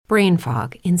brain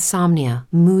fog, insomnia,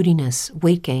 moodiness,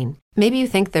 weight gain. Maybe you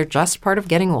think they're just part of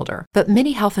getting older, but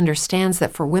MIDI Health understands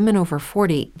that for women over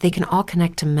 40, they can all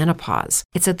connect to menopause.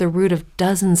 It's at the root of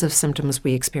dozens of symptoms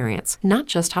we experience, not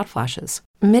just hot flashes.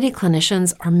 MIDI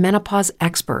clinicians are menopause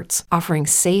experts, offering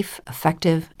safe,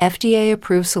 effective,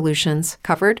 FDA-approved solutions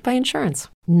covered by insurance.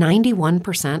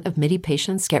 91% of MIDI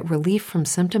patients get relief from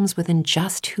symptoms within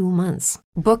just 2 months.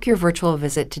 Book your virtual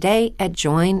visit today at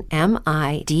joinmidi.com.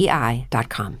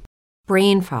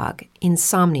 Brain fog,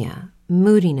 insomnia,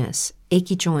 moodiness,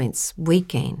 achy joints, weight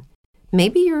gain.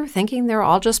 Maybe you're thinking they're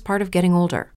all just part of getting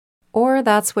older. Or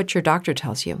that's what your doctor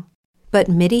tells you. But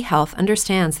MIDI Health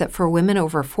understands that for women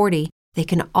over 40, they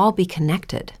can all be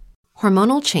connected.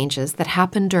 Hormonal changes that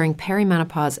happen during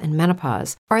perimenopause and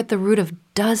menopause are at the root of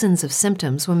dozens of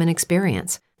symptoms women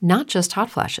experience, not just hot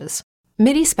flashes.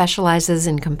 MIDI specializes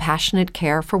in compassionate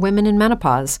care for women in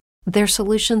menopause. Their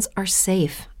solutions are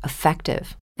safe,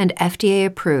 effective, and FDA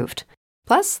approved.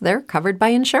 Plus, they're covered by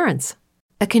insurance.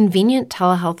 A convenient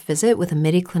telehealth visit with a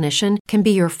MIDI clinician can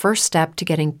be your first step to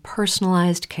getting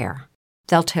personalized care.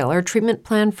 They'll tailor a treatment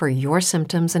plan for your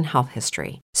symptoms and health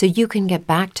history so you can get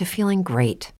back to feeling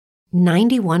great.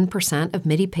 91% of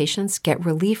MIDI patients get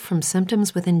relief from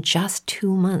symptoms within just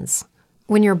 2 months.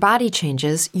 When your body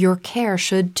changes, your care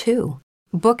should too.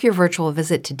 Book your virtual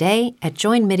visit today at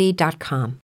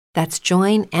joinmidi.com. That's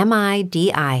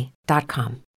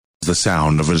joinmidi.com. The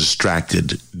sound of a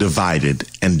distracted, divided,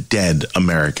 and dead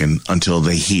American until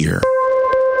they hear.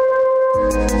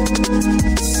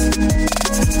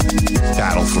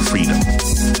 Battle for freedom,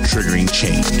 triggering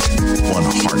change, one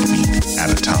heartbeat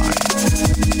at a time.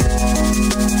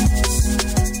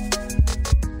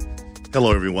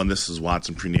 Hello, everyone. This is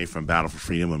Watson Prunier from Battle for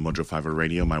Freedom on Mojo 50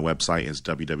 Radio. My website is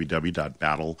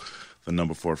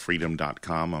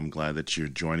www.battle4freedom.com. I'm glad that you're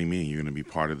joining me and you're going to be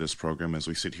part of this program as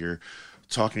we sit here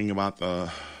talking about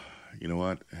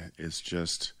it's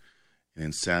just an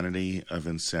insanity of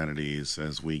insanities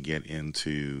as we get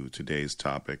into today's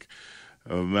topic.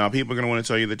 Now, people are going to want to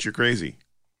tell you that you're crazy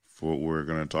for what we're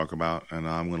going to talk about, and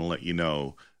I'm going to let you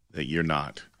know that you're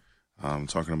not. I'm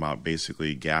talking about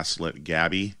basically gaslit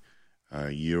Gabby.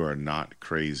 You are not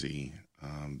crazy.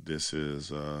 This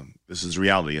is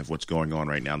reality of what's going on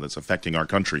right now that's affecting our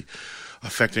country,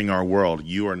 affecting our world.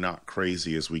 You are not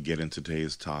crazy as we get into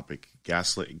today's topic.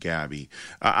 Gaslit Gabby.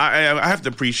 I have to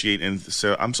appreciate, and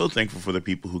so I'm so thankful for the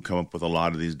people who come up with a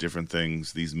lot of these different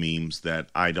things, these memes that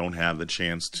I don't have the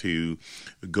chance to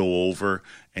go over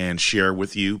and share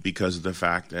with you because of the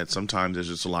fact that sometimes there's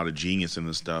just a lot of genius in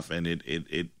this stuff, and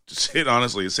it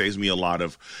honestly, it saves me a lot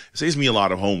of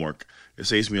homework. It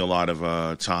saves me a lot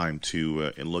of time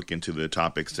to look into the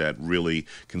topics that really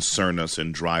concern us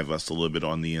and drive us a little bit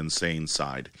on the insane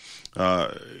side.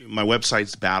 My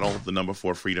website's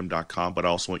battle4freedom.com, but I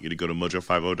also want you to go to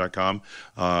mojo50.com.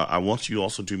 I want you to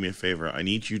also do me a favor. I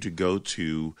need you to go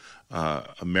to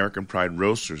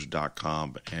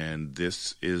AmericanPrideRoasters.com, and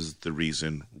this is the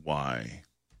reason why.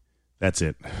 That's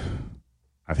it.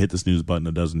 I've hit the snooze button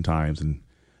a dozen times, and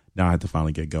now I have to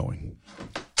finally get going.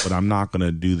 But I'm not going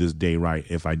to do this day right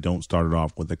if I don't start it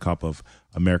off with a cup of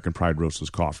American Pride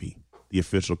Roasters coffee, the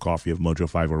official coffee of Mojo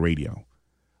 50 Radio.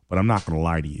 But I'm not going to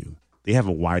lie to you. They have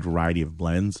a wide variety of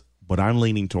blends, but I'm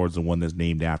leaning towards the one that's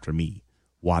named after me,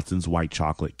 Watson's White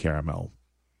Chocolate Caramel.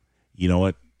 You know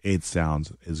what? It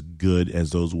sounds as good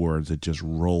as those words that just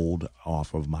rolled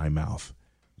off of my mouth.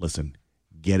 Listen,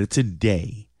 get it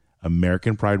today,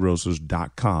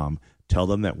 AmericanPrideRoasters.com. Tell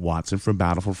them that Watson from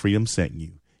Battle for Freedom sent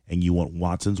you, and you want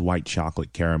Watson's White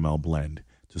Chocolate Caramel blend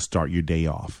to start your day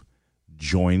off.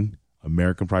 Join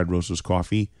American Pride Roasters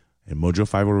Coffee and Mojo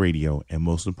 50 Radio, and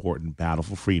most important, Battle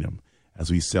for Freedom, as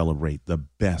we celebrate the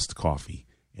best coffee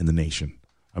in the nation,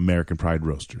 American Pride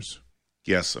Roasters.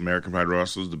 Yes, American Pride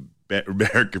Roasters,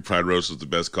 American Pride Roasters, the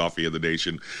best coffee in the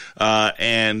nation.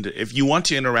 And if you want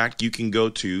to interact, you can go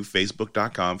to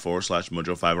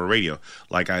facebook.com/Mojo50 Radio.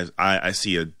 Like I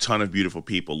see a ton of beautiful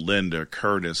people: Linda,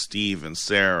 Curtis, Stephen,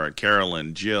 Sarah,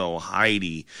 Carolyn, Jill,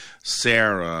 Heidi,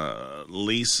 Sarah,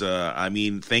 Lisa. I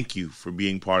mean, thank you for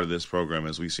being part of this program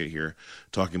as we sit here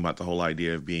talking about the whole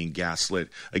idea of being gaslit.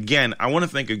 Again, I want to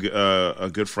thank a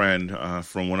good friend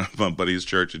from one of my buddies'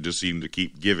 church that just seemed to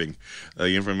keep giving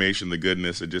the information, the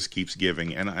goodness. It just keeps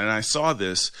giving. And I saw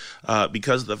this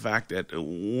because of the fact that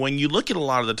when you look at a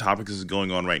lot of the topics that's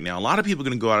going on right now, a lot of people are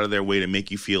going to go out of their way to make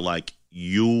you feel like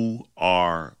you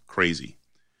are crazy.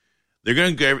 They're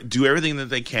going to do everything that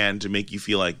they can to make you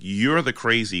feel like you're the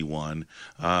crazy one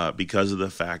because of the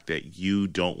fact that you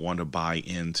don't want to buy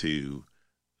into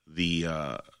the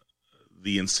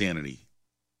insanity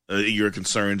Your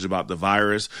concerns about the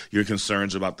virus, your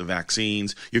concerns about the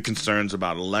vaccines, your concerns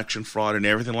about election fraud and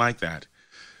everything like that.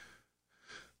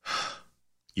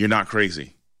 You're not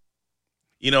crazy.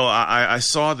 You know, I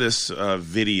saw this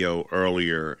video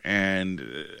earlier,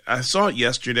 and I saw it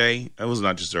yesterday. It was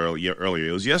not just earlier.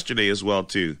 It was yesterday as well,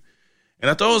 too. And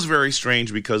I thought it was very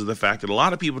strange because of the fact that a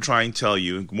lot of people try and tell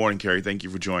you, good morning, Carrie, thank you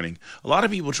for joining. A lot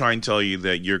of people try and tell you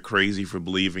that you're crazy for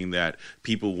believing that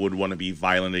people would want to be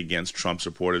violent against Trump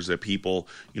supporters, that people,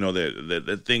 you know,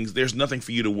 that things, there's nothing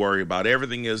for you to worry about.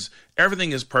 Everything is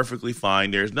perfectly fine.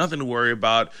 There's nothing to worry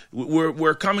about.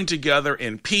 We're coming together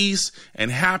in peace and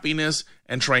happiness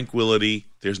and tranquility.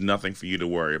 There's nothing for you to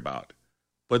worry about.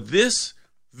 But this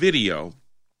video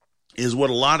is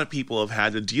what a lot of people have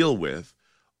had to deal with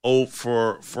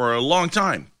for a long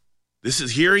time.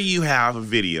 Here you have a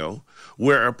video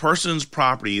where a person's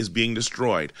property is being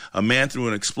destroyed. A man threw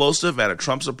an explosive at a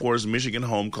Trump supporter's Michigan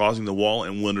home, causing the wall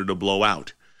and window to blow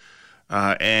out.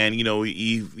 And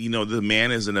the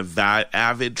man is an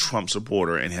avid Trump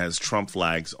supporter and has Trump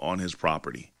flags on his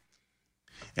property.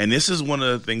 And this is one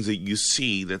of the things that you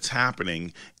see that's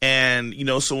happening. And,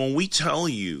 so when we tell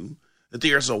you that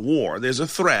there's a war, there's a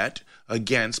threat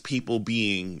against people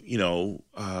being,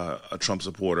 a Trump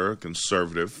supporter,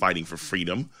 conservative, fighting for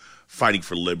freedom, fighting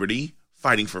for liberty,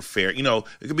 fighting for fair,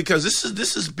 because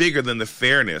this is bigger than the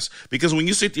fairness. Because when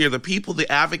you sit there, the people, the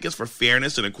advocates for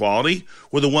fairness and equality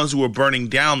were the ones who were burning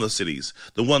down the cities,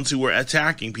 the ones who were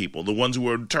attacking people, the ones who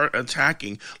were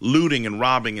attacking, looting and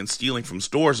robbing and stealing from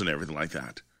stores and everything like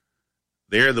that.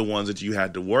 They're the ones that you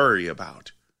had to worry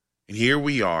about. And here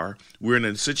we are, we're in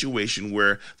a situation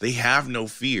where they have no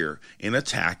fear in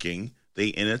attacking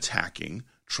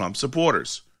Trump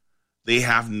supporters. They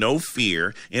have no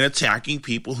fear in attacking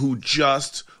people who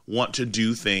just want to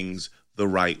do things the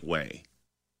right way.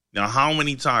 Now, how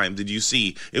many times did you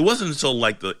see? It wasn't until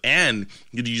like the end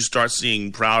did you start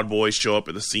seeing Proud Boys show up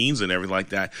at the scenes and everything like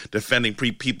that, defending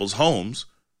people's homes.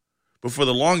 But for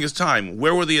the longest time,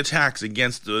 where were the attacks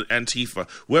against the Antifa?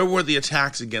 Where were the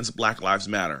attacks against Black Lives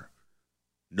Matter?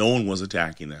 No one was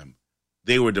attacking them.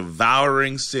 They were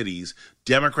devouring cities.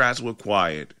 Democrats were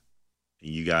quiet.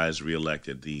 And you guys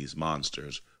reelected these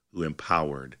monsters who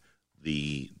empowered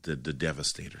the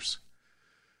devastators.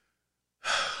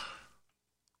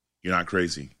 You're not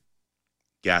crazy.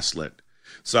 Gaslit.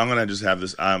 So I'm going to just have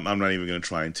this. I'm not even going to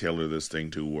try and tailor this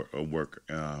thing to work.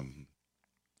 I'm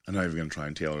not even going to try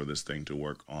and tailor this thing to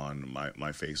work on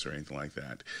my face or anything like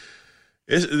that.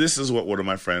 This is what one of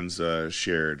my friends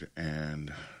shared,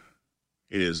 and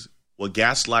it is what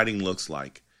gaslighting looks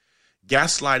like.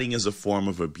 Gaslighting is a form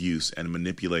of abuse and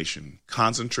manipulation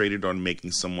concentrated on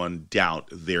making someone doubt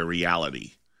their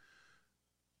reality.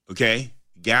 Okay?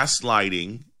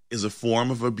 Gaslighting is a form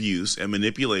of abuse and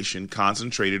manipulation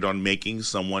concentrated on making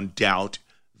someone doubt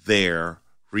their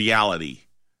reality.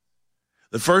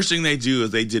 The first thing they do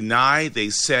is they deny they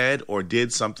said or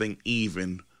did something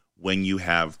even when you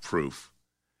have proof.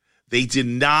 They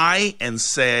deny and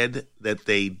said that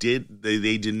they did.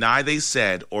 They deny they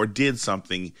said or did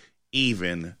something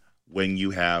even when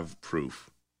you have proof.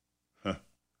 Huh.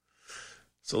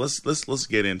 So let's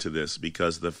get into this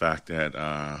because of the fact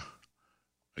that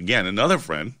again, another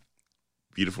friend,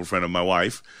 beautiful friend of my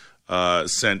wife,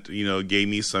 gave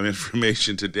me some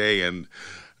information today, and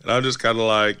I'm just kind of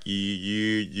like,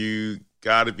 you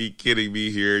got to be kidding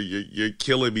me here. You're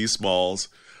killing me, Smalls.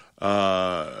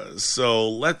 So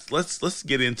let's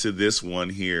get into this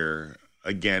one here.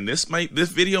 Again, this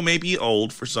video may be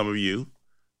old for some of you,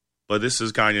 but this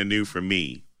is kind of new for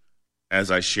me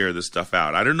as I share this stuff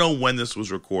out. I don't know when this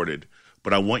was recorded,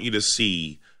 but I want you to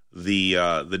see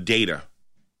the data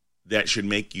that should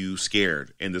make you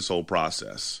scared in this whole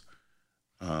process.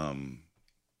 Well,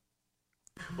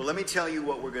 let me tell you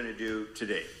what we're going to do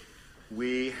today.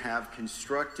 We have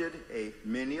constructed a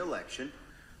mini election.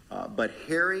 But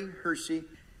Harry Hersey,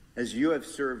 as you have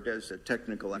served as a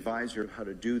technical advisor of how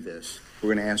to do this,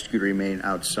 we're going to ask you to remain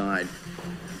outside.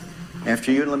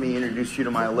 After you, let me introduce you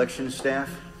to my election staff.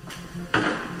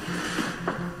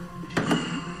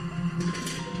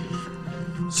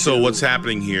 So what's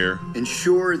happening here?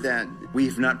 Ensure that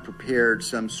we've not prepared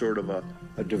some sort of a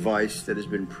device that has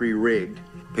been pre-rigged.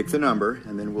 Pick the number,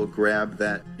 and then we'll grab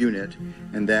that unit,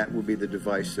 and that will be the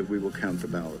device that we will count the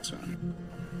ballots on.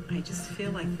 I just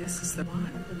feel like this is the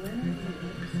one.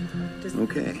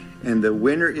 Okay, and the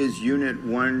winner is Unit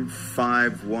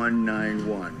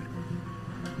 15191.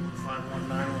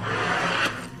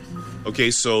 5191.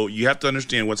 Okay, so you have to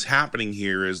understand what's happening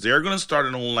here is they're going to start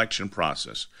an election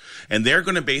process, and they're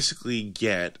going to basically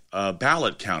get a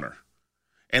ballot counter.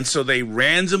 And so they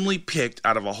randomly picked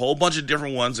out of a whole bunch of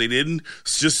different ones. They didn't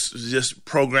just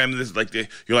program this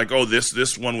you're like, oh,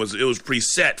 this one was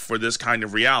preset for this kind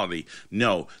of reality.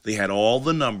 No, they had all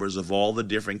the numbers of all the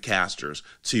different casters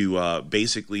to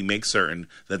basically make certain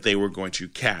that they were going to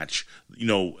catch,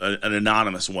 an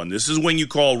anonymous one. This is when you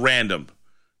call random.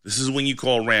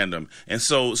 And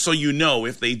so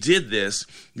if they did this,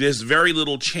 there's very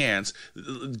little chance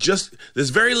that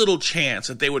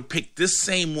they would pick this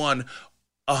same one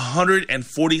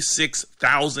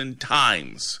 146,000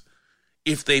 times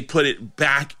if they put it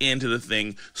back into the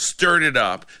thing, stirred it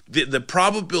up. The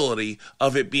probability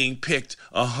of it being picked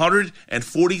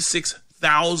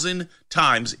 146,000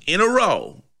 times in a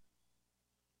row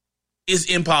is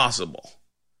impossible.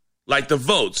 Like the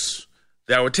votes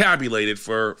that were tabulated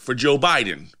for Joe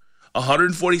Biden,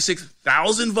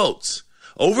 146,000 votes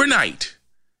overnight,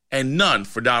 and none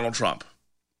for Donald Trump.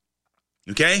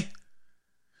 Okay?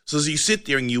 So as you sit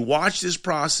there and you watch this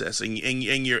process and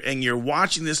you're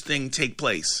watching this thing take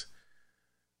place,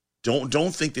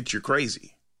 don't think that you're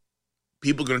crazy.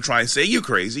 People are going to try and say you're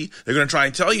crazy. They're going to try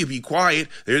and tell you be quiet.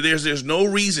 There's no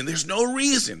reason. There's no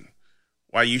reason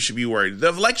why you should be worried. The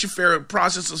election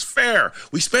process is fair.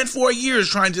 We spent 4 years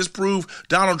trying to disprove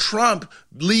Donald Trump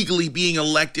legally being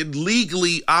elected,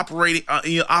 legally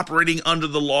operating under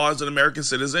the law as an American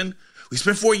citizen. We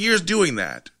spent 4 years doing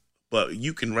that. But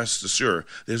you can rest assured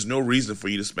there's no reason for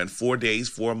you to spend 4 days,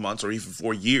 4 months, or even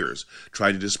 4 years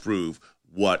trying to disprove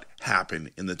what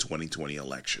happened in the 2020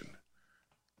 election.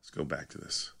 Let's go back to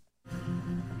this.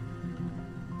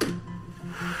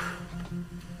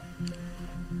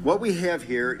 What we have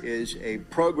here is a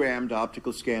programmed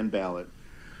optical scan ballot.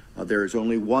 There is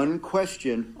only one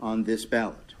question on this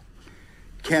ballot.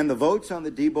 Can the votes on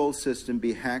the Diebold system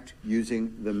be hacked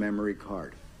using the memory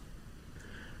card?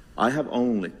 I have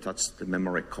only touched the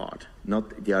memory card,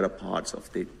 not the other parts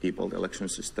of the Diebold election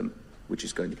system, which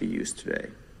is going to be used today.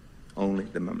 Only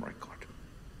the memory card.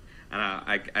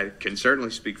 I can certainly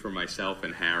speak for myself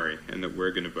and Harry, and that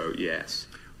we're going to vote yes.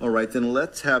 All right, then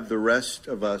let's have the rest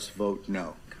of us vote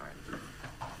no.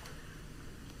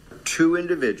 Two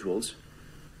individuals,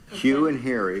 Hugh and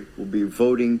Harry, will be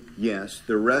voting yes.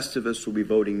 The rest of us will be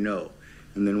voting no.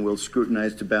 And then we'll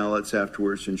scrutinize the ballots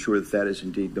afterwards to ensure that that is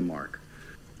indeed the mark.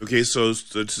 Okay, so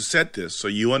to set this, so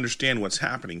you understand what's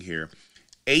happening here,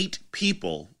 8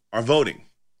 people are voting.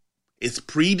 It's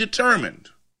predetermined.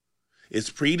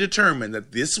 It's predetermined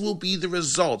that this will be the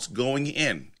results going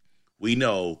in. We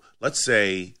know, let's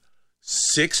say,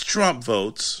 6 Trump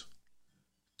votes,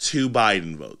 2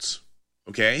 Biden votes.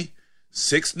 Okay?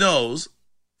 6 no's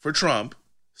for Trump,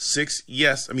 2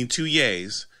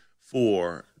 yays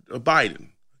for Biden.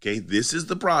 Okay, this is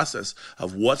the process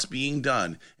of what's being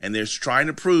done, and they're trying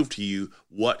to prove to you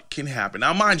what can happen.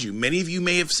 Now, mind you, many of you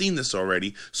may have seen this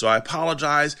already, so I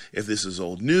apologize if this is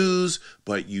old news,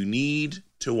 but you need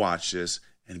to watch this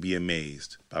and be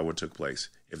amazed by what took place.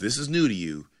 If this is new to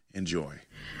you, enjoy.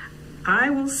 I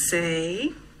will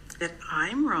say that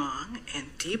I'm wrong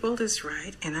and Diebold is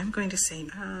right, and I'm going to say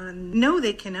no,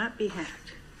 they cannot be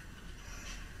hacked.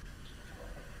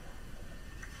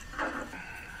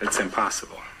 It's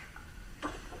impossible.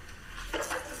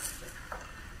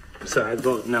 So I'd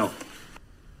vote no.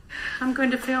 I'm going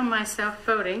to film myself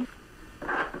voting.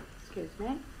 Excuse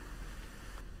me.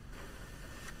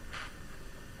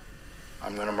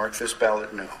 I'm going to mark this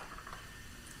ballot no.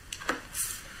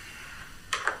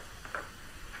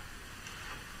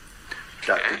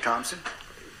 Dr. Thompson?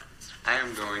 I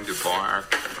am going to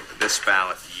mark this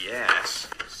ballot yes.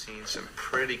 I've seen some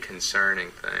pretty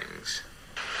concerning things.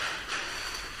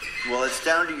 Well, it's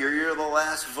down to you. You're the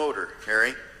last voter,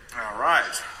 Harry. All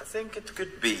right. I think it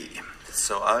could be.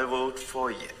 So I vote for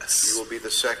yes. You will be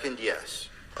the second yes.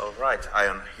 All right.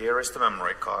 Here is the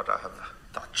memory card I have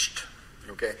touched.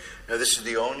 Okay. Now, this is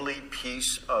the only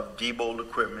piece of Diebold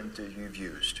equipment that you've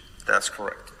used. That's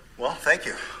correct. Well, thank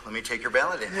you. Let me take your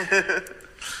ballot in.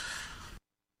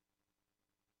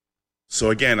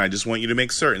 So again, I just want you to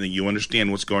make certain that you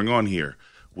understand what's going on here.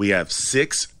 We have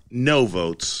 6 no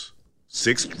votes,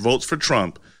 6 votes for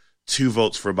Trump, 2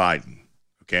 votes for Biden.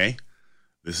 Okay?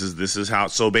 This is how,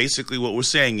 so basically what we're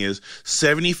saying is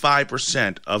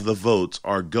 75% of the votes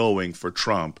are going for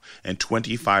Trump and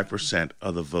 25%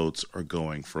 of the votes are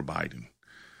going for Biden.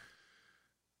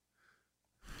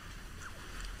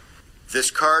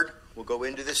 This card will go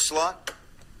into this slot.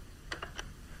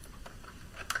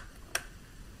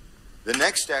 The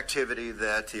next activity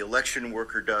that the election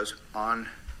worker does on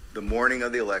the morning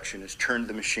of the election is turn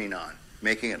the machine on,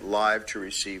 making it live to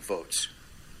receive votes.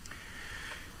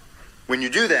 When you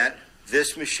do that,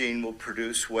 this machine will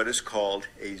produce what is called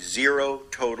a zero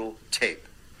total tape.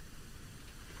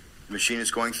 The machine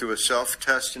is going through a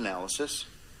self-test analysis,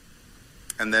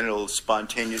 and then it'll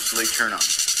spontaneously turn on.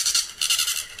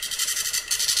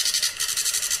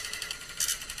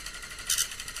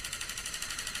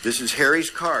 This is Harry's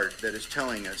card that is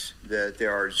telling us that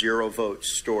there are 0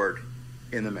 votes stored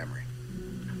in the memory.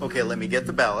 Okay, let me get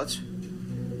the ballots.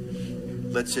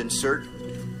 Let's insert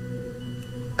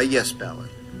a yes ballot.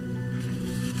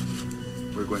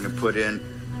 We're going to put in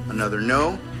another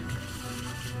no.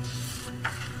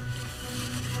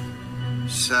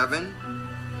 7.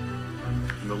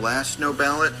 And the last no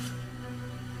ballot,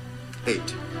 8.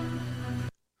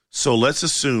 So let's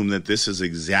assume that this is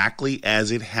exactly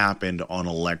as it happened on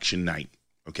election night,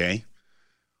 okay?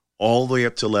 All the way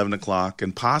up to 11 o'clock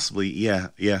and possibly,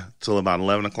 till about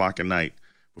 11 o'clock at night.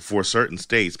 Before certain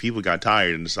states, people got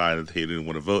tired and decided they didn't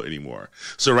want to vote anymore.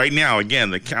 So right now,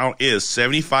 again, the count is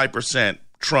 75%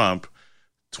 Trump,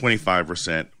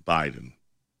 25% Biden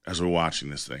as we're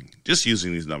watching this thing. Just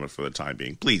using these numbers for the time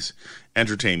being. Please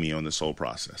entertain me on this whole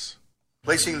process.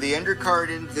 Placing the ender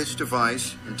card in this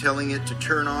device and telling it to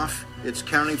turn off its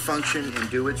counting function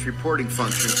and do its reporting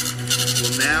function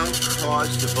will now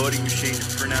cause the voting machine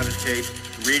to print out a tape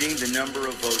reading the number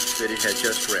of votes that it had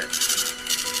just read.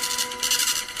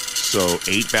 So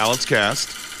 8 ballots cast,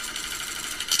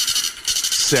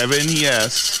 7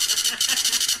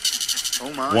 yes,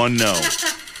 oh my. 1 no.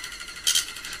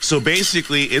 So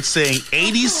basically it's saying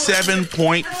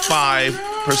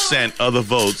 87.5% of the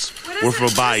votes were for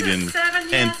Biden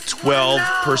and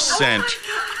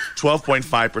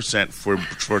 12.5%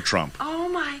 for Trump. Oh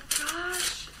my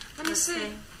gosh. Let me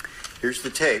see. Here's the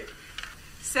tape.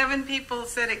 7 people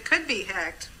said it could be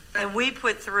hacked. And we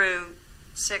put through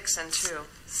 6 and 2.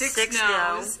 6 no's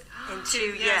no's and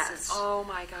 2 2 yeses. Oh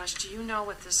my gosh, do you know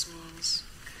what this means?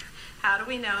 How do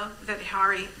we know that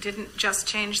Harry didn't just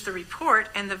change the report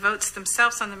and the votes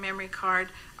themselves on the memory card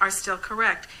are still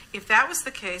correct? If that was the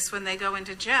case, when they go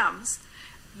into GEMS,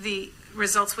 the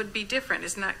results would be different,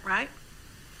 isn't that right?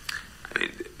 I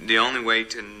mean, the only way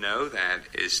to know that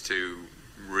is to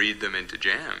read them into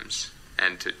GEMS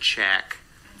and to check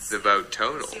the vote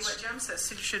totals. See what GEMS says.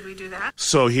 So should we do that?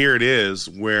 So here it is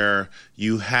where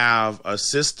you have a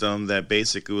system that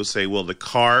basically will say, well, the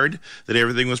card that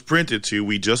everything was printed to,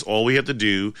 all we have to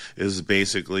do is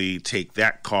basically take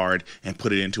that card and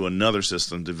put it into another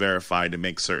system to verify, to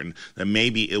make certain that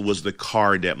maybe it was the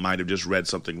card that might have just read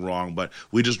something wrong, but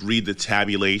we just read the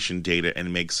tabulation data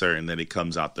and make certain that it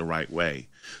comes out the right way.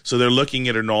 So they're looking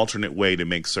at an alternate way to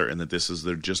make certain that this is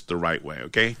just the right way,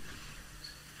 okay?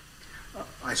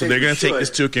 So they're going to take this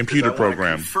to a computer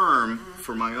program. Confirm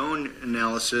for my own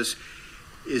analysis,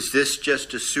 is this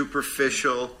just a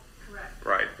superficial?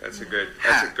 Right. That's a good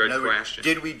question.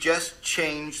 Did we just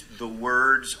change the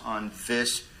words on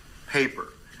this paper?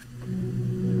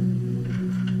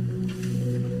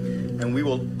 And we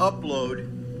will upload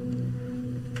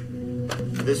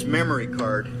this memory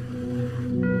card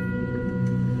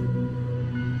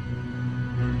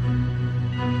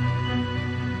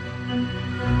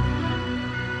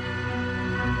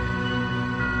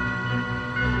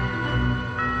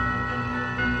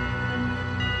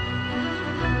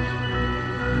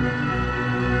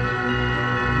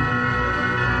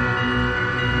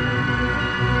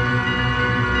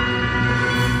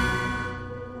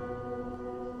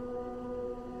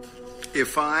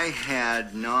if I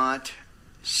had not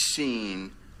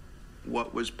seen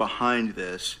what was behind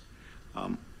this,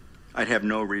 I'd have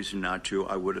no reason not to.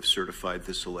 I would have certified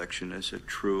this election as a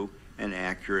true and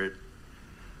accurate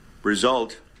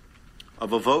result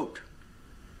of a vote.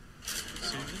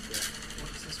 Susan,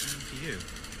 what does this mean to you?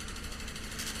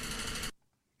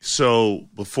 So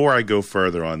before I go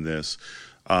further on this,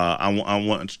 I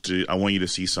want you to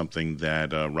see something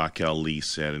that Raquel Lee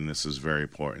said, and this is very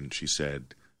important. She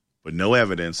said, but no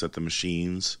evidence that the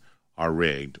machines are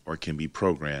rigged or can be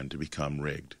programmed to become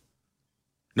rigged.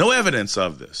 No evidence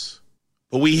of this.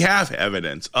 But we have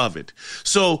evidence of it.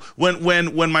 So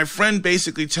when my friend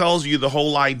basically tells you the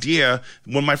whole idea,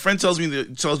 when my friend tells you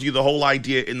the whole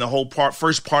idea in the whole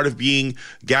first part of being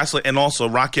gaslit, and also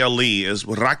Raquel Lee is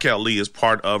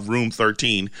part of Room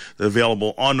 13,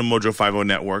 available on the Mojo 50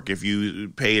 network. If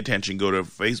you pay attention, go to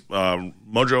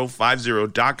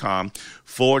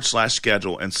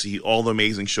mojo50.com/schedule and see all the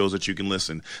amazing shows that you can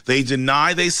listen. They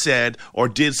deny they said or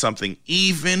did something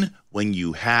even when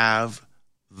you have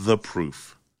the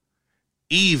proof.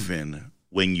 Even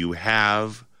when you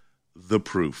have the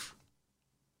proof.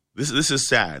 This is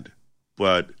sad,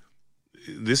 but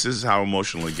this is how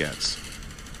emotional it gets.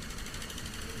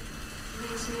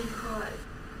 Makes me cry.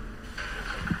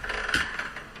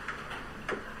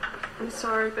 I'm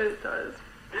sorry, but it does.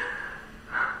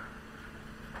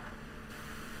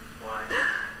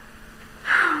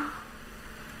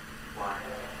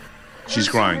 She's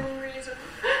crying. So many reasons.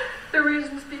 The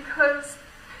reason's because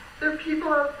there are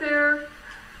people out there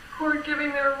who are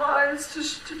giving their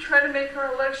lives to try to make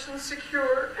our elections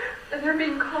secure, and they're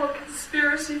being called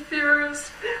conspiracy theorists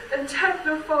and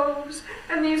technophobes,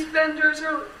 and these vendors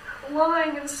are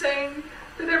lying and saying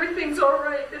that everything's all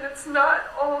right, and it's not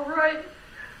all right.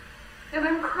 And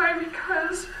I'm crying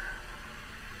because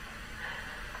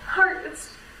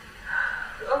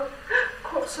I'll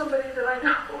quote somebody that I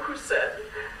know who said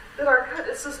that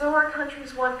it's as though our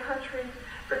country's one country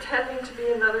pretending to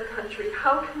be another country.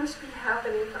 How can this be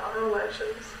happening to our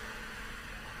elections?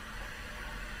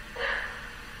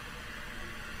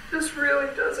 This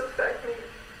really does affect me.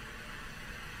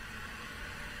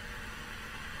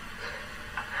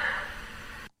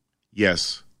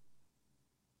 Yes.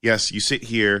 Yes, you sit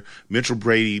here. Mitchell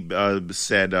Brady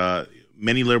said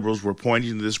many liberals were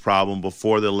pointing to this problem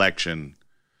before the election.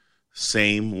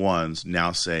 Same ones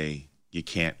now say you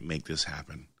can't make this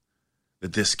happen,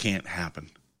 that this can't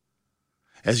happen.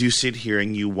 As you sit here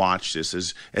and you watch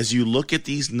this, as you look at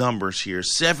these numbers here,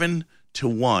 7-1,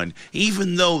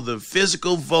 even though the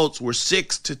physical votes were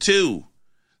 6-2,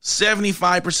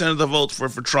 75% of the votes were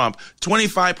for Trump,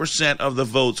 25% of the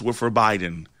votes were for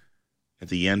Biden. At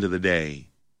the end of the day,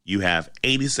 you have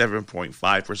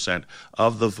 87.5%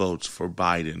 of the votes for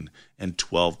Biden and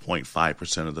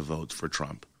 12.5% of the votes for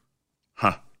Trump.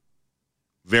 Huh.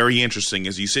 Very interesting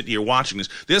as you sit here watching this.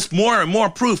 There's more and more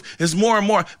proof. There's more and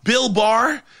more. Bill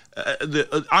Barr,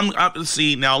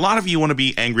 see, now a lot of you want to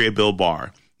be angry at Bill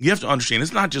Barr. You have to understand,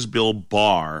 it's not just Bill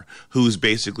Barr who's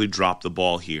basically dropped the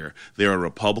ball here. There are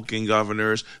Republican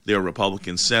governors, there are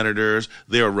Republican senators,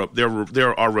 there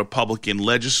are Republican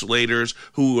legislators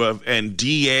who and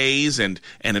DAs and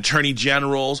attorney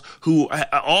generals who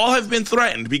all have been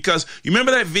threatened because you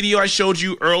remember that video I showed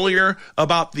you earlier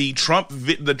about the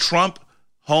Trump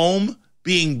home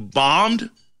being bombed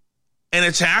and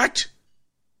attacked?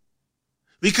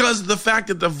 Because of the fact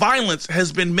that the violence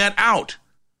has been met out.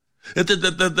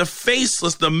 The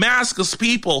faceless, the maskless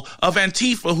people of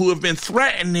Antifa who have been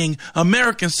threatening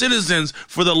American citizens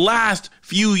for the last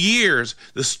few years,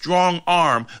 the strong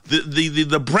arm,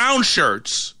 the brown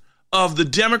shirts of the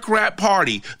Democrat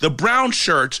Party, the brown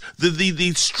shirts,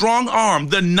 the strong arm,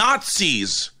 the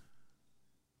Nazis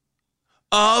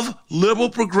of liberal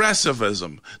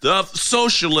progressivism, of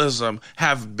socialism,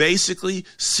 have basically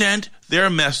sent their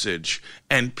message.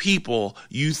 And people,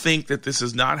 you think that this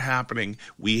is not happening.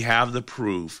 We have the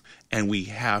proof, and we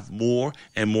have more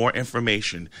and more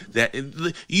information that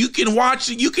you can watch.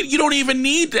 You don't even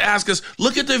need to ask us.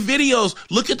 Look at the videos.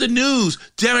 Look at the news.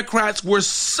 Democrats were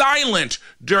silent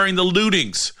during the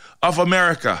lootings of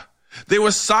America. They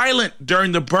were silent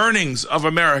during the burnings of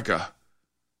America.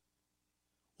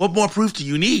 What more proof do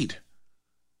you need?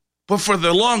 But for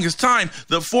the longest time,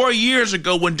 4 years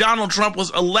ago when Donald Trump was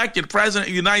elected president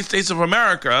of the United States of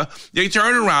America, they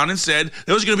turned around and said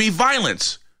there was going to be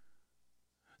violence,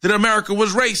 that America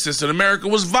was racist and America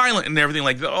was violent and everything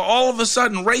like that. All of a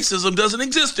sudden, racism doesn't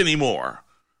exist anymore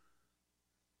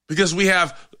because we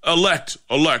have elect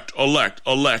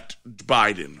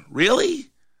Biden. Really?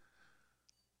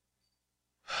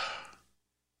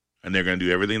 And they're going to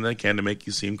do everything they can to make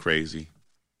you seem crazy.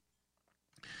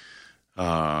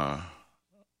 And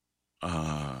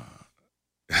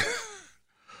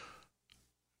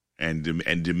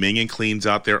Dominion cleans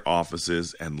out their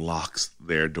offices and locks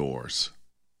their doors.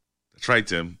 That's right,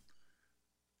 Tim.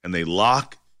 And they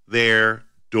lock their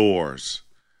doors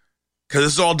because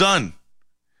it's all done.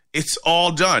 It's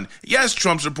all done. Yes,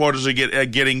 Trump supporters are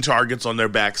getting targets on their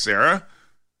back, Sarah.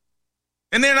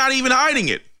 And they're not even hiding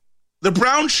it. The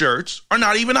brown shirts are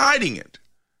not even hiding it.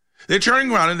 They're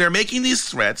turning around and they're making these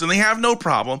threats, and they have no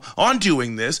problem on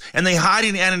doing this, and they hide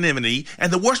in anonymity.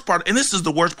 And the worst part, and this is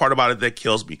the worst part about it that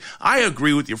kills me. I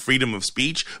agree with your freedom of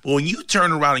speech, but when you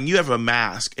turn around and you have a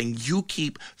mask and you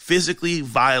keep physically,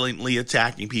 violently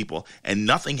attacking people and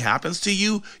nothing happens to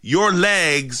you, your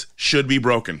legs should be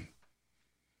broken.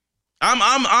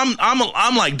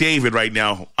 I'm like David right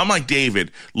now. I'm like David.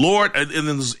 Lord, and then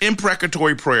those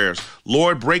imprecatory prayers.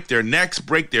 Lord, break their necks,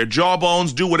 break their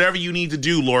jawbones, do whatever you need to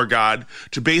do, Lord God,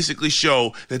 to basically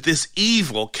show that this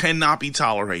evil cannot be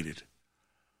tolerated.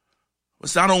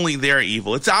 It's not only their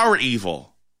evil, it's our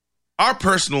evil. Our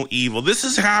personal evil. This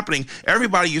is happening.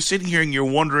 Everybody, you're sitting here and you're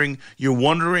wondering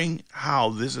how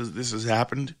this has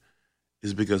happened.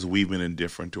 Is because we've been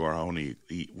indifferent to our own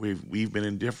we've been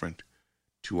indifferent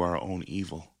to our own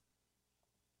evil.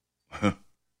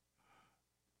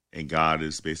 And God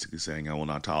is basically saying, I will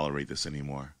not tolerate this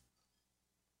anymore.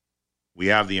 We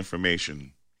have the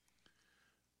information.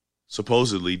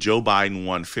 Supposedly, Joe Biden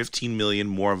won 15 million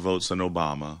more votes than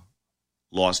Obama.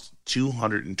 lost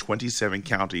 227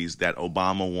 counties that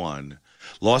Obama won,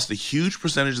 lost a huge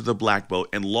percentage of the black vote,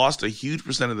 and lost a huge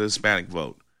percent of the Hispanic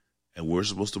vote. And we're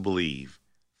supposed to believe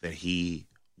that he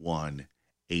won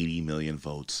 80 million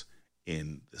votes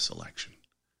in this election.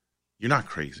 You're not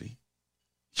crazy.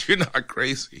 You're not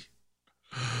crazy.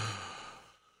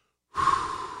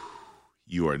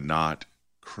 You are not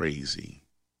crazy.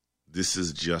 This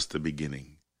is just the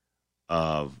beginning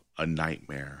of a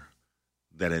nightmare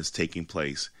that is taking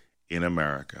place in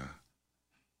America.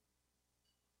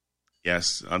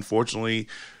 Yes, unfortunately,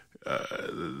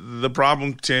 the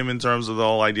problem, Tim, in terms of the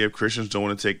whole idea of Christians don't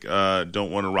want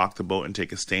to rock the boat and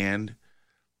take a stand.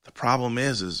 The problem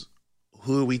is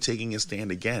who are we taking a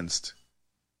stand against?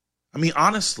 I mean,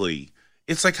 honestly,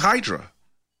 it's like Hydra.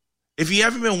 If you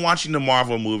haven't been watching the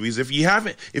Marvel movies, if you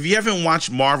haven't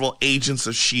watched Marvel Agents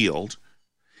of S.H.I.E.L.D.,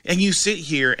 and you sit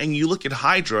here and you look at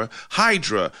Hydra,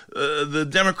 the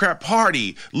Democrat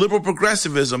Party, liberal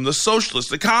progressivism, the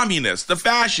socialists, the communists, the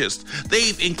fascists,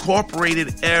 they've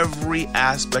incorporated every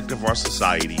aspect of our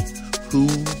society. Who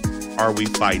are we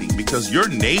fighting? Because your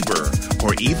neighbor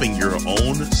or even your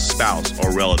own spouse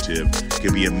or relative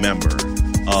could be a member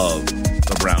of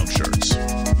the brown shirts.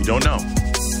 You don't know.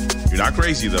 You're not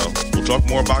crazy, though. We'll talk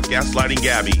more about gaslighting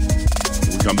Gabby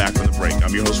when we come back from the break.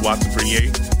 I'm your host, Watson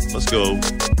Prunier. Let's go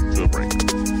to a break.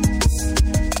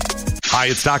 Hi,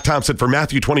 it's Doc Thompson for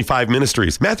Matthew 25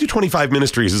 Ministries. Matthew 25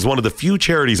 Ministries is one of the few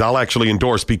charities I'll actually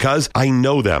endorse because I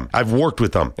know them. I've worked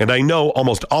with them, and I know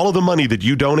almost all of the money that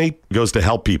you donate goes to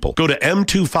help people. Go to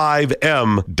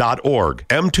m25m.org,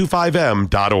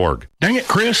 m25m.org. Dang it,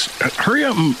 Chris. Hurry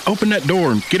up and open that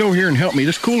door and get over here and help me.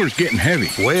 This cooler's getting heavy.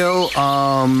 Well,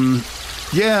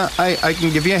 yeah, I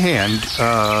can give you a hand,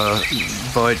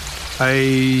 but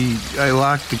I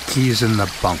locked the keys in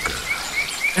the bunker.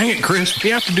 Dang it, Chris. We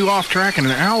have to do off-track in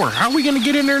an hour. How are we going to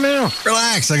get in there now?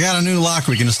 Relax. I got a new lock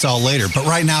we can install later, but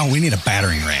right now we need a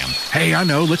battering ram. Hey, I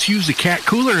know. Let's use the cat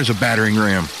cooler as a battering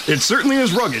ram. It certainly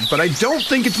is rugged, but I don't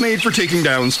think it's made for taking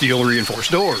down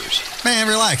steel-reinforced doors. Man,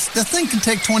 relax. The thing can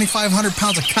take 2,500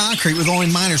 pounds of concrete with only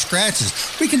minor scratches.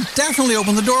 We can definitely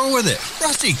open the door with it.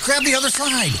 Rusty, grab the other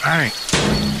side. All right.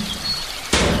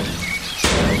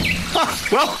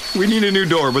 Well, we need a new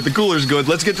door, but the cooler's good.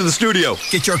 Let's get to the studio.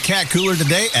 Get your cat cooler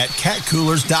today at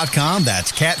catcoolers.com.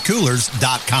 That's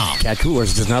catcoolers.com. Cat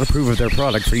Coolers does not approve of their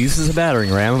product for use as a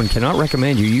battering ram and cannot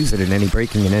recommend you use it in any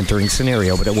breaking and entering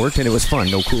scenario, but it worked and it was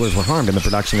fun. No coolers were harmed in the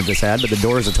production of this ad, but the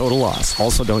door is a total loss.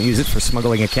 Also, don't use it for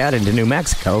smuggling a cat into New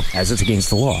Mexico, as it's against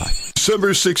the law.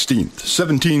 December 16th,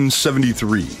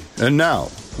 1773. And now,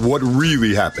 what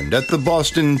really happened at the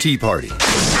Boston Tea Party.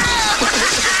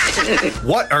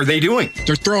 What are they doing?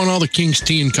 They're throwing all the king's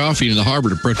tea and coffee into the harbor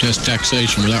to protest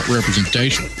taxation without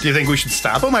representation. Do you think we should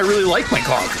stop them? I really like my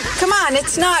coffee. Come on,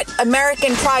 it's not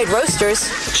American Pride Roasters.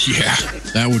 Yeah,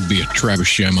 that would be a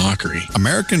trebuchet mockery.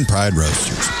 American Pride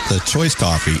Roasters, the choice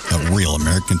coffee of real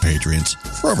American patriots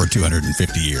for over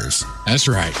 250 years. That's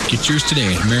right. Get yours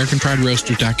today at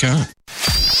AmericanPrideRoasters.com.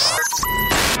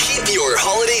 Keep your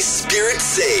holiday spirit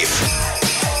safe.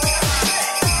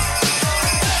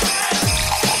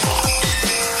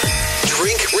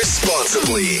 Drink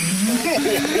responsibly.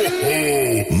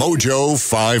 Mojo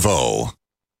 50.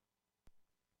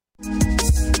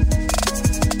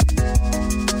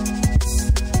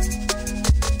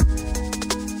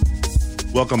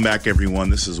 Welcome back, everyone.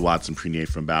 This is Watson Prunier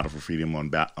from Battle for Freedom on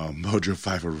Mojo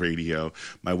 50 Radio.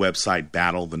 My website,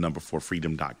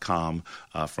 battle4freedom.com.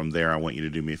 From there, I want you to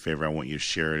do me a favor. I want you to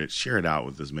share it out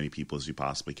with as many people as you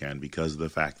possibly can, because of the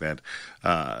fact that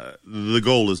the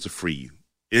goal is to free you.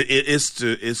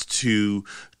 It's to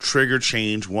trigger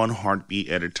change one heartbeat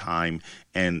at a time,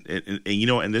 and you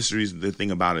know, and this is the reason. The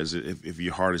thing about it is, if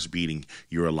your heart is beating,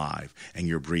 you're alive, and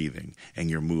you're breathing, and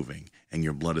you're moving, and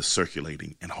your blood is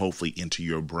circulating, and hopefully into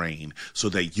your brain, so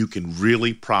that you can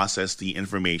really process the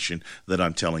information that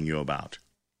I'm telling you about.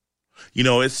 You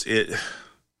know,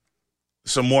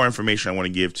 some more information I want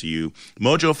to give to you.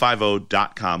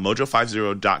 Mojo50.com,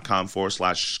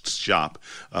 mojo50.com/shop.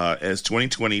 As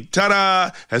 2020, ta-da,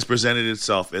 has presented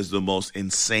itself as the most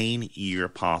insane year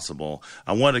possible.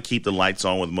 I want to keep the lights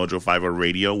on with Mojo 50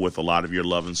 Radio with a lot of your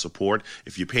love and support.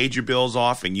 If you paid your bills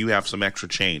off and you have some extra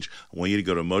change, I want you to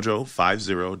go to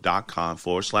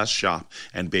mojo50.com/shop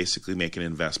and basically make an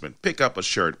investment. Pick up a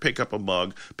shirt, pick up a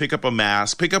mug, pick up a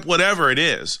mask, pick up whatever it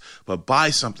is, but buy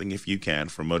something if you can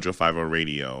from Mojo 50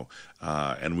 Radio,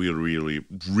 and we really,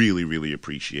 really, really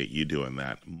appreciate you doing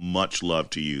that. Much love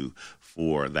to you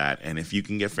for that. And if you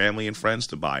can get family and friends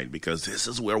to buy it, because this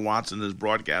is where Watson is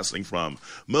broadcasting from.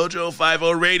 Mojo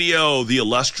 50 Radio, the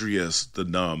illustrious, the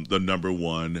number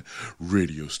one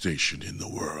radio station in the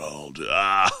world.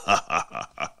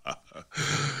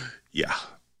 Yeah,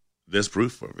 there's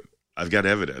proof of it. I've got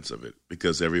evidence of it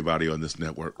because everybody on this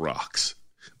network rocks.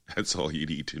 That's all you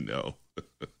need to know.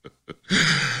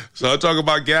 So I'll talk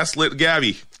about Gaslit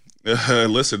Gabby.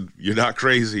 Listen, you're not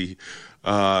crazy.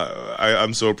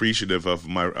 I'm so appreciative of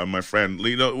my friend.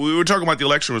 You know, we were talking about the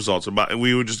election results.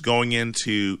 We were just going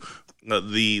into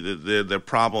the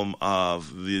problem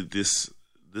of the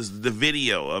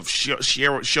video of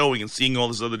showing and seeing all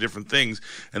these other different things,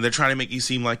 and they're trying to make you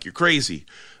seem like you're crazy.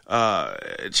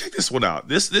 Check this one out.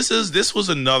 This was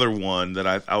another one that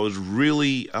I was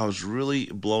really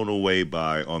blown away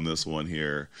by on this one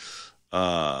here.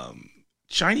 So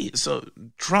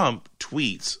Trump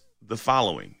tweets the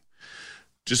following.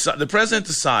 The president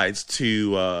decides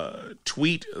to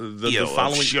tweet the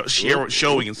following,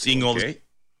 showing and seeing all this.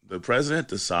 The president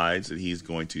decides that he's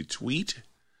going to tweet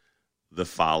the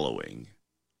following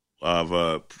of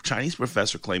a Chinese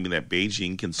professor claiming that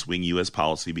Beijing can swing U.S.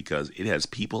 policy because it has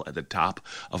people at the top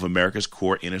of America's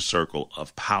core inner circle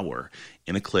of power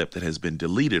in a clip that has been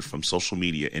deleted from social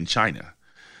media in China.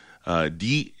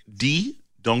 Di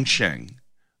Dongsheng,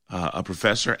 a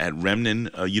professor at Renmin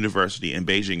University in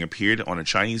Beijing, appeared on a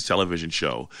Chinese television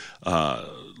show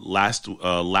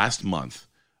last month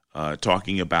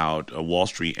talking about Wall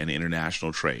Street and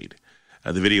international trade.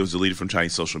 The video was deleted from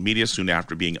Chinese social media soon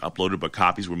after being uploaded, but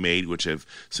copies were made, which have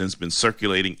since been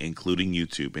circulating, including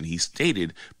YouTube. And he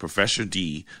stated, Professor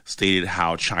D stated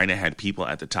how China had people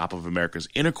at the top of America's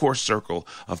inner core circle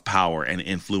of power and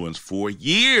influence for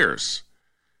years.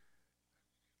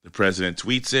 The president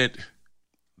tweets it.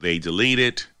 They delete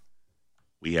it.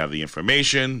 We have the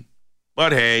information.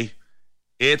 But hey,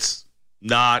 it's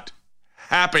not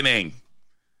happening.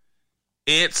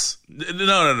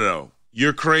 No.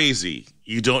 You're crazy.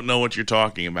 You don't know what you're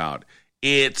talking about.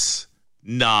 It's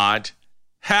not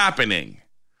happening.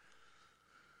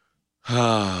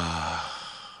 Let's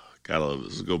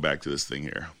go back to this thing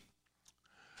here.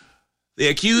 They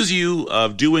accuse you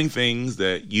of doing things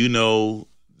that you know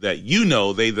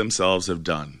they themselves have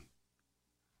done.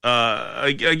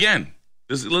 Again,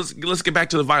 let's get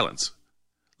back to the violence.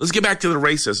 Let's get back to the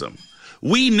racism.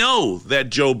 We know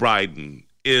that Joe Biden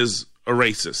is a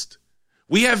racist.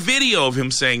 We have video of him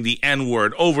saying the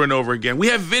N-word over and over again. We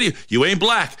have video. You ain't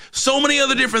black. So many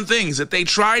other different things that they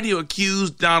try to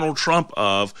accuse Donald Trump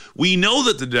of. We know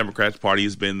that the Democrats Party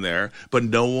has been there, but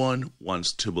no one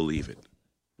wants to believe it.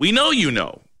 We know you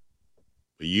know.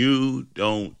 But you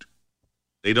don't.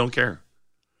 They don't care.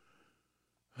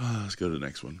 Let's go to the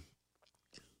next one.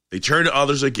 They turn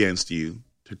others against you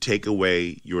to take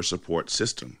away your support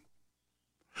system.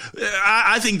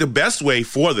 I think the best way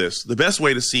for this, the best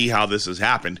way to see how this has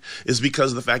happened is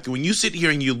because of the fact that when you sit here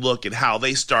and you look at how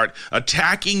they start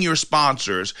attacking your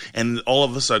sponsors and all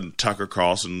of a sudden Tucker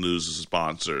Carlson loses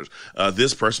sponsors,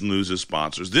 this person loses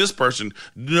sponsors, this person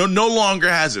no longer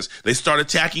has this. They start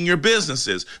attacking your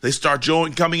businesses. They start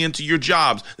coming into your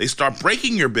jobs. They start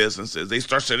breaking your businesses. They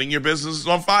start setting your businesses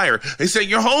on fire. They set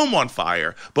your home on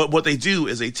fire. But what they do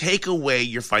is they take away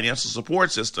your financial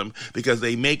support system because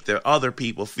they make the other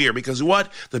people fear. Because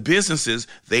what? The businesses,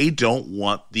 they don't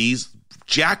want these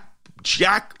jack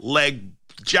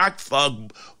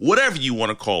thug, whatever you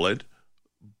want to call it,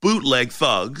 bootleg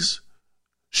thugs,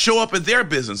 show up at their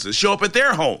businesses, show up at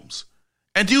their homes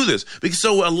and do this. Because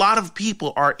so a lot of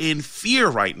people are in fear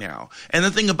right now. And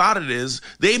the thing about it is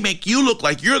they make you look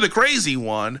like you're the crazy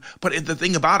one. But the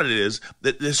thing about it is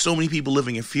that there's so many people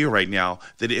living in fear right now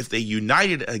that if they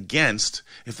united against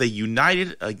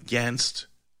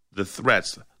the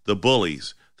threats, the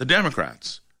bullies, the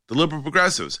Democrats, the liberal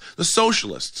progressives, the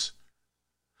socialists,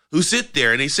 who sit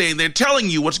there and they're telling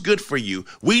you what's good for you.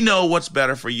 We know what's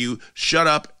better for you. Shut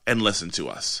up and listen to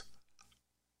us.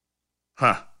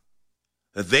 That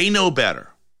they know better.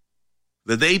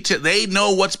 That they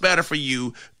know what's better for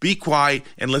you. Be quiet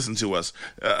and listen to us.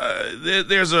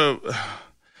 There's a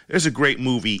great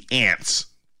movie, Ants.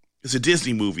 It's a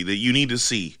Disney movie that you need to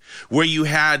see, where you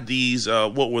had these,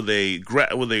 what were they?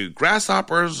 Were they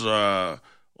grasshoppers or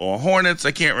hornets?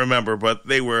 I can't remember, but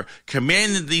they were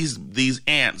commanding these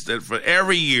ants that for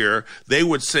every year they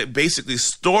would basically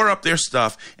store up their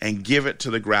stuff and give it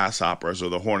to the grasshoppers or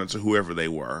the hornets or whoever they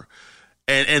were.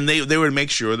 And they would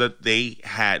make sure that they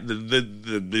had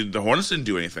the hornets didn't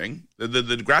do anything.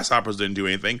 The grasshoppers didn't do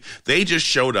anything. They just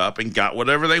showed up and got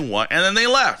whatever they want, and then they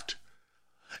left.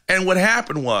 And what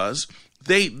happened was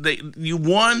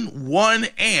one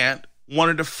ant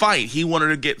wanted to fight. He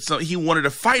wanted to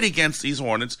fight against these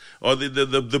hornets or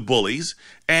the bullies.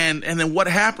 And then what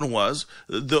happened was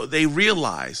they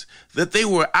realized that they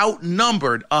were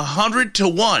outnumbered 100 to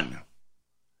 1.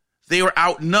 They were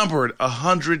outnumbered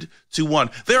 100 to 1.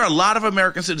 There are a lot of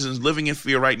American citizens living in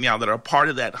fear right now that are part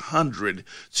of that 100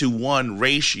 to 1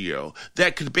 ratio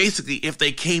that could basically, if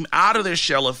they came out of their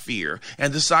shell of fear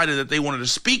and decided that they wanted to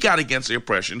speak out against the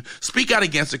oppression, speak out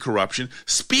against the corruption,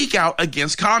 speak out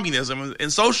against communism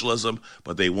and socialism,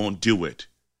 but they won't do it.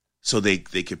 So they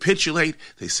capitulate,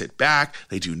 they sit back,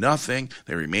 they do nothing,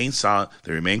 they remain silent,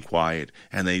 they remain quiet,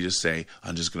 and they just say,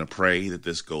 I'm just going to pray that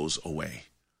this goes away.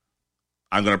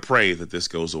 I'm going to pray that this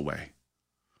goes away.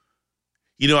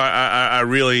 You know, I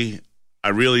really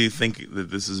think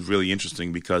that this is really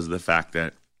interesting because of the fact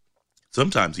that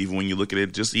sometimes, even when you look at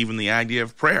it, just even the idea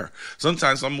of prayer,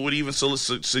 sometimes someone would even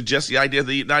suggest the idea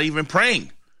that you're not even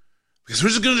praying. Because we're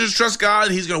just going to just trust God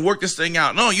and he's going to work this thing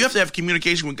out. No, you have to have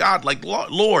communication with God. Like,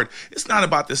 Lord, it's not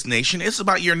about this nation. It's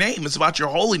about your name. It's about your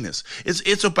holiness.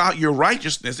 It's about your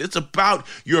righteousness. It's about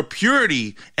your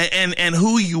purity and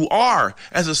who you are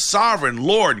as a sovereign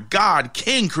Lord, God,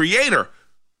 King, Creator.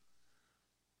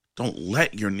 Don't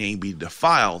let your name be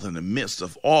defiled in the midst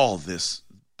of all this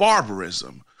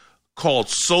barbarism called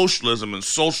socialism and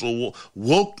social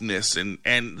wokeness,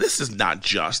 and this is not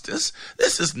justice.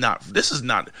 This is not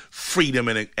freedom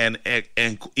and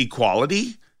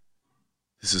equality.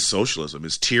 This is socialism.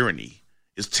 It's tyranny.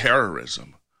 It's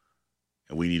terrorism,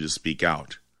 and we need to speak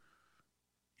out.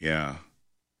 Yeah,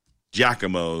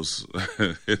 Jacomos.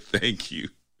 Thank you,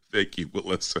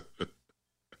 Melissa.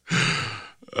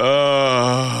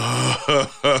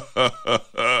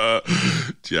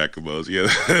 Jacomos.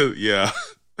 Yeah.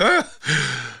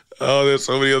 Oh, there's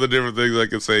so many other different things I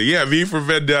could say. Yeah, V for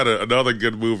Vendetta, another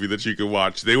good movie that you can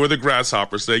watch. They Were the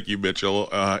Grasshoppers. Thank you, Mitchell.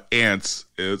 Ants.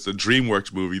 It's a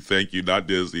DreamWorks movie. Thank you, not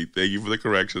Disney. Thank you for the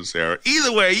correction, Sarah.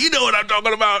 Either way, you know what I'm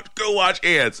talking about. Go watch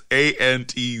Ants.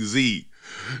 ANTZ.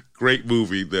 Great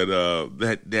movie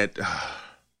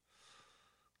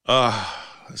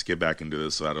let's get back into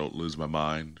this so I don't lose my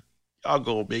mind. Y'all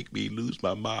gonna make me lose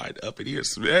my mind up in here.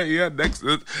 Yeah,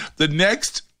 the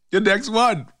next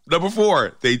one, number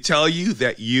 4, they tell you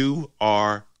that you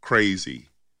are crazy.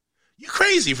 You're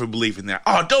crazy for believing that.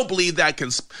 Oh, don't believe that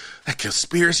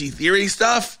conspiracy theory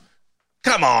stuff.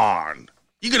 Come on,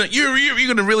 you're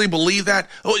gonna really believe that?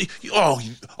 Okay,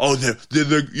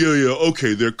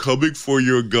 they're coming for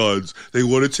your guns. They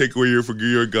want to take away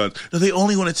your guns. No, they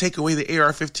only want to take away the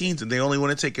AR-15s and they only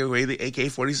want to take away the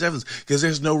AK-47s because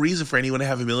there's no reason for anyone to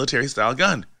have a military-style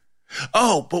gun.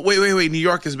 Oh, but wait. New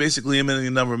York is basically limiting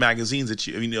the number of magazines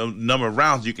number of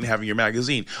rounds you can have in your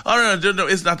magazine. Oh, no,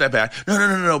 it's not that bad.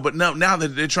 No. But now that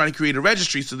they're trying to create a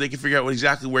registry so they can figure out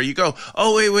exactly where you go.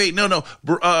 Oh, wait, no.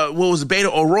 What was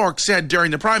Beto O'Rourke said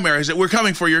during the primaries that we're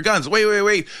coming for your guns.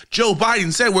 Wait. Joe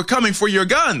Biden said we're coming for your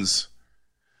guns.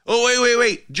 Oh,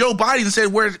 wait. Joe Biden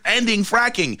said we're ending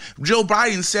fracking. Joe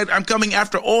Biden said I'm coming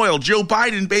after oil. Joe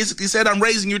Biden basically said I'm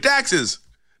raising your taxes.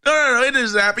 No, it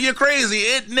doesn't happen. You're crazy.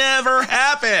 It never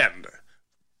happened.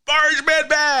 Barge man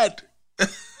bad.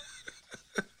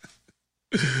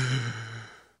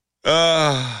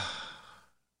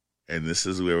 And this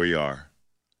is where we are.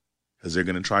 Because they're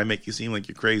going to try and make you seem like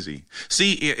you're crazy.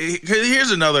 See,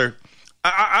 here's another.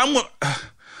 I'm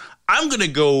going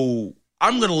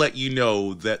to let you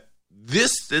know that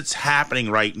this that's happening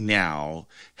right now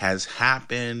has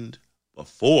happened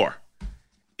before.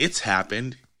 It's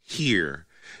happened here.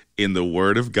 In the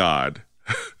Word of God.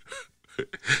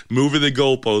 Moving the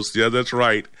goalposts. Yeah, that's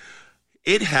right.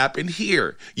 It happened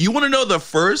here. You want to know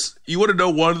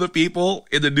one of the people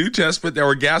in the New Testament that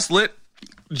were gaslit?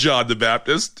 John the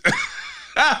Baptist.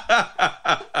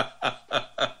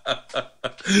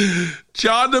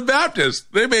 John the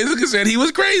Baptist. They basically said he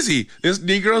was crazy. This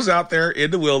Negro's out there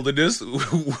in the wilderness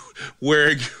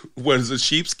wearing a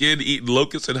sheepskin, eating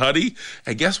locusts and honey.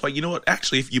 And guess what? You know what?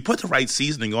 Actually, if you put the right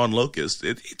seasoning on locusts,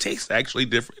 it tastes actually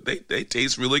different. They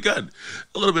taste really good.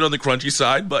 A little bit on the crunchy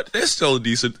side, but it's still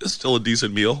a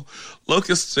decent meal.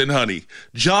 Locusts and honey.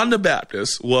 John the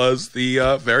Baptist was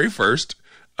the very first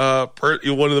one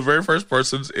of the very first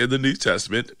persons in the New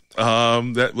Testament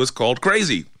that was called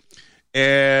crazy.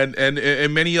 And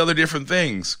many other different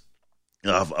things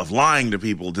of lying to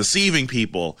people, deceiving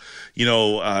people,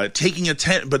 taking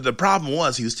attention. But the problem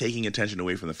was he was taking attention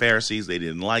away from the Pharisees. They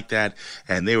didn't like that,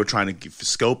 and they were trying to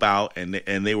scope out, and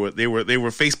they were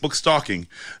Facebook stalking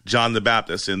John the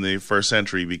Baptist in the first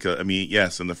century because of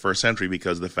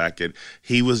the fact that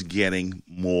he was getting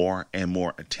more and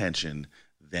more attention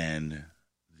than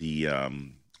the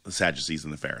Sadducees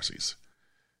and the Pharisees.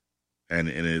 And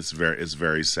it's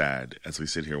very sad as we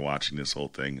sit here watching this whole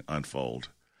thing unfold.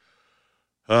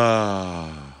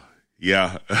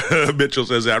 Yeah. Mitchell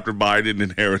says after Biden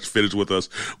and Harris finish with us,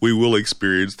 we will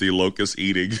experience the locust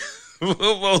eating.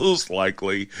 Most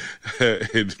likely.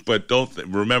 But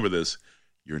remember this.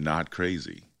 You're not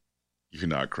crazy. You're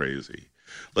not crazy.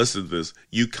 Listen to this.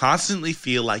 You constantly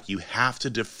feel like you have to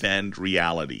defend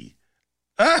reality.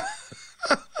 I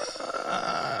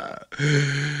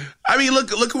mean,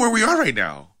 look where we are right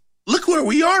now. Look where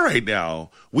we are right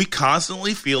now. We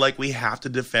constantly feel like we have to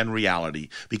defend reality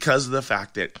because of the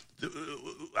fact that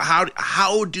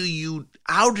how do you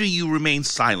remain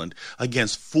silent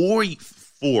against 4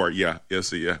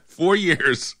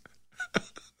 years?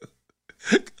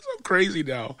 I'm crazy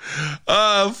now.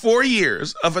 4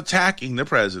 years of attacking the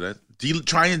president,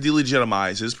 trying to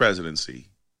delegitimize his presidency.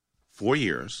 4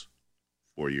 years,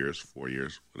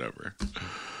 whatever.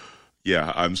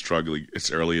 Yeah, I'm struggling.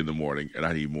 It's early in the morning, and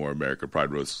I need more American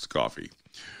Pride Roasters coffee.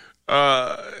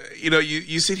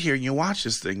 You sit here and you watch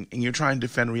this thing, and you're trying to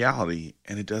defend reality,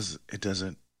 and it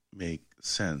doesn't make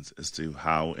sense as to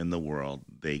how in the world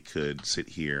they could sit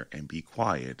here and be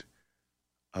quiet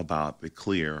about the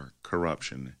clear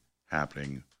corruption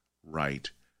happening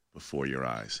right before your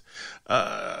eyes.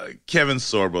 Kevin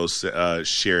Sorbo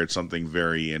shared something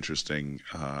very interesting.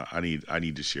 I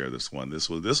need to share this one. This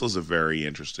was a very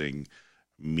interesting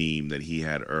meme that he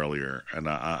had earlier, and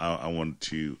I want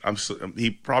to.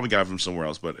 He probably got it from somewhere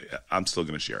else, but I'm still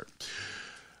going to share it.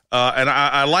 And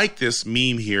I like this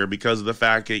meme here because of the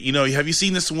fact that, have you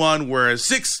seen this one where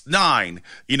 6, 9,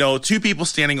 two people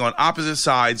standing on opposite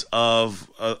sides of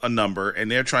a number,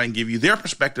 and they're trying to give you their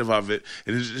perspective of it.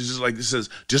 And it's just like this says,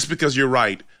 just because you're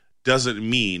right doesn't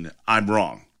mean I'm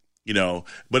wrong.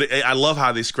 But I love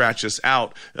how they scratch this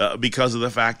out because of the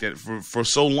fact that for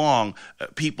so long,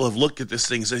 people have looked at this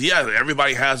thing and said, yeah,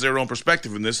 everybody has their own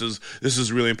perspective. And this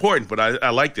is really important. But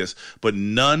I like this. But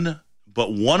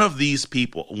one of these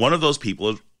people are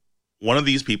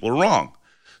wrong.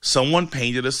 Someone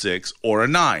painted a 6 or a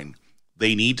 9.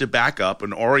 They need to back up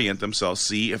and orient themselves,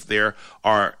 see if there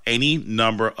are any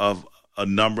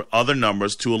other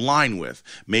numbers to align with.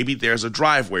 Maybe there's a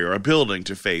driveway or a building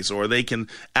to face, or they can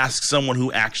ask someone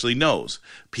who actually knows.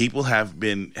 People have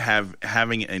been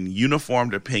having an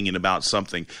uniformed opinion about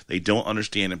something they don't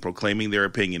understand and proclaiming their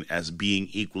opinion as being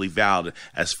equally valid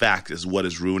as fact is what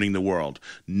is ruining the world.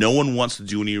 No one wants to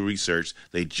do any research.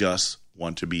 They just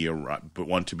want to be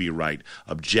right.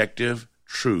 Objective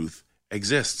truth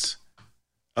exists.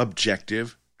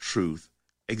 Objective truth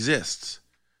exists.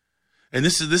 And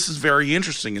this is very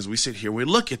interesting as we sit here. We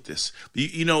look at this.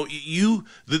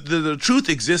 The truth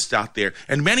exists out there.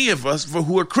 And many of us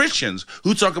who are Christians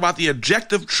who talk about the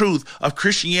objective truth of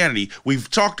Christianity, we've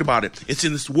talked about it. It's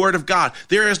in this Word of God.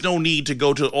 There is no need to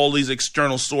go to all these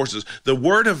external sources. The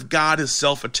Word of God is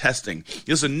self-attesting.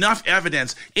 There's enough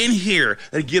evidence in here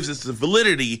that gives us the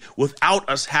validity without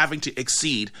us having to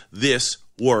exceed this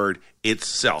Word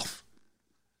itself.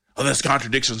 Oh, there's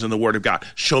contradictions in the Word of God.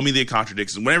 Show me the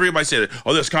contradictions. When everybody said,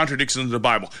 "Oh, there's contradictions in the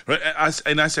Bible,"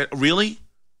 and I said, "Really?"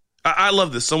 I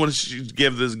love this. Someone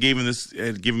gave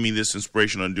me this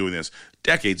inspiration on doing this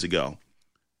decades ago.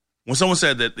 When someone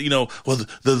said that,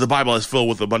 the Bible is filled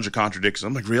with a bunch of contradictions,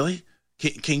 I'm like, "Really?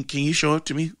 Can you show it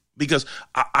to me?" Because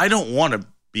I don't want to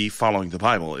be following the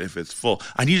Bible if it's full.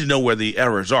 I need to know where the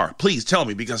errors are. Please tell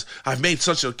me, because I've made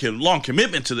such a long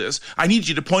commitment to this. I need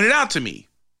you to point it out to me.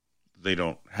 They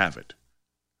don't have it.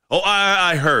 Oh,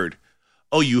 I heard.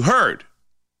 Oh, you heard.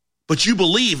 But you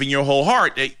believe in your whole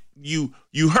heart that you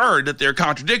heard that there are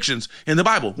contradictions in the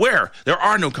Bible. Where? There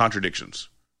are no contradictions.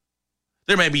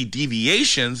 There may be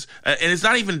deviations, and it's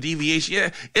not even a deviation. Yeah,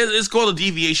 it's called a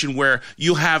deviation where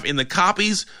you have in the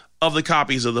copies of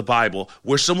the Bible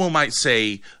where someone might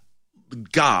say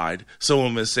God,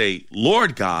 someone might say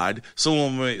Lord God,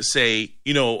 someone might say,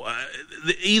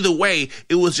 either way,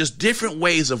 it was just different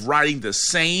ways of writing the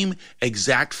same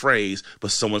exact phrase,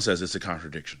 but someone says it's a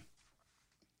contradiction.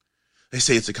 They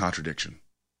say it's a contradiction.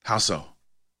 How so?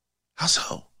 How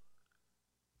so?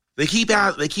 They keep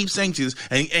saying to this,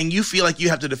 and you feel like you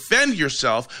have to defend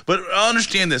yourself, but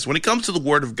understand this. When it comes to the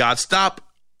Word of God, stop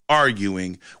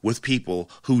arguing with people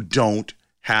who don't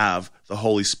have the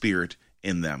Holy Spirit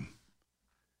in them.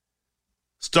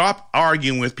 Stop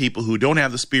arguing with people who don't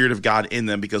have the Spirit of God in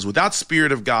them, because without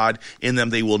Spirit of God in them,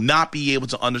 they will not be able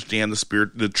to understand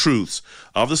the truths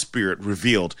of the Spirit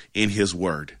revealed in His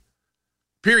Word.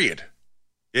 Period.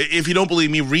 If you don't believe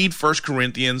me, read 1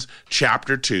 Corinthians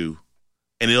chapter 2,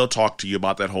 and it'll talk to you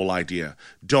about that whole idea.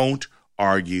 Don't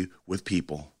argue with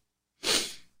people.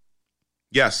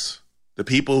 Yes, The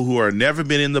people who are never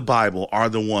been in the Bible are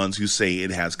the ones who say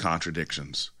it has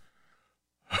contradictions.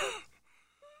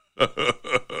 But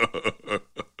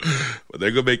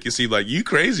they're going to make you seem like you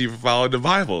crazy for following the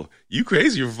Bible. You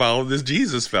crazy for following this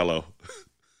Jesus fellow.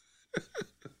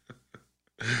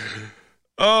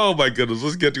 Oh my goodness.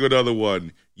 Let's get to another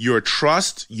one. Your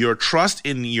trust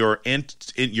in your,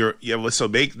 so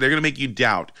they're going to make you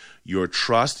doubt. Your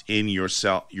trust in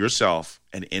yourself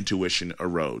and intuition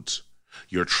erodes.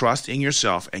 Your trust in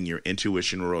yourself and your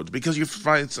intuition erodes because you're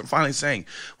finally saying,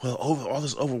 well, all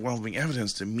this overwhelming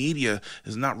evidence, the media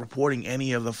is not reporting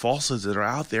any of the falsehoods that are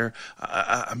out there.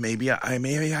 Maybe I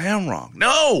am wrong.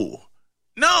 No,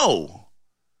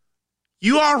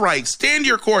 you are right. Stand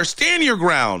your course, stand your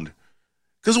ground.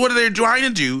 Because what are they trying to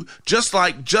do? Just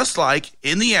like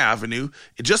in the avenue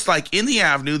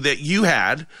that you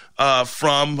had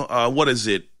from what is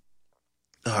it?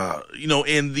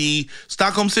 In the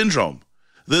Stockholm Syndrome.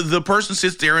 The person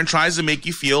sits there and tries to make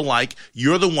you feel like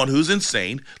you're the one who's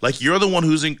insane, like you're the one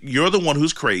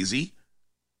who's crazy,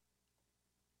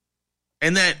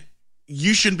 and that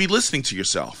you shouldn't be listening to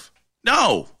yourself.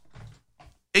 No,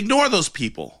 ignore those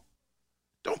people.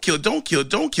 Don't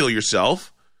kill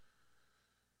yourself.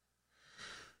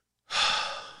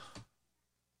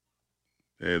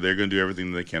 They're going to do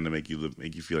everything they can to make you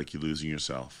feel like you're losing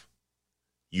yourself.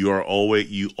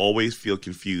 You always feel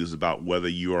confused about whether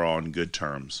you are on good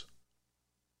terms.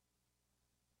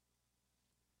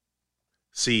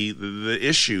 See, the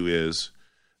issue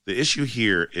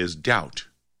here is doubt.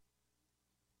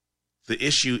 The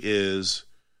issue is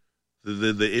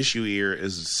the issue here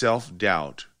is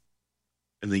self-doubt,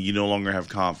 and then you no longer have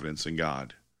confidence in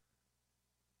God.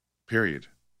 Period.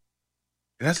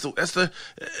 And that's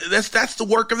the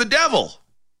work of the devil.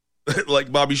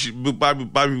 Like Bobby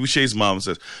Boucher's mom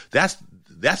says, that's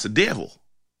the devil.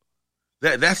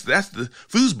 That's the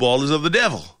foosball is of the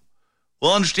devil.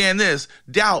 Well, understand this: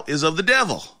 doubt is of the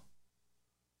devil.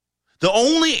 The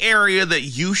only area that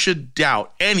you should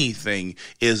doubt anything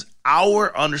is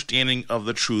our understanding of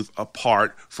the truth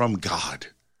apart from God.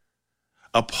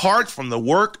 Apart from the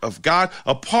work of God,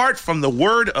 apart from the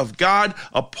word of God,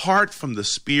 apart from the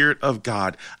Spirit of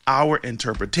God, our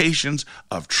interpretations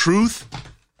of truth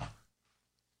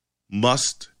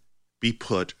must be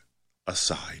put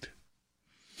aside.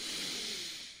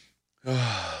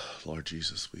 Lord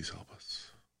Jesus, please help us.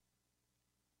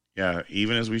 Yeah,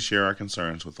 even as we share our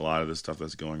concerns with a lot of this stuff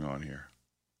that's going on here,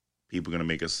 people are going to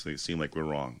make us seem like we're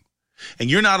wrong. And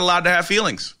you're not allowed to have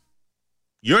feelings.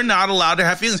 You're not allowed to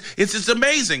have feelings. It's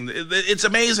amazing. It's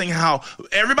amazing how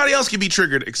everybody else can be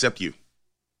triggered except you.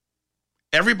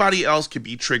 Everybody else can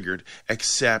be triggered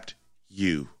except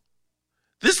you.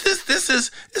 This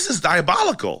is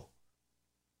diabolical.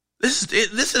 This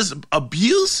is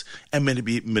abuse and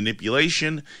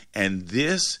manipulation, and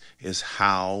this is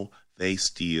how they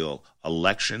steal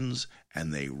elections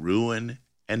and they ruin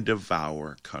and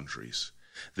devour countries.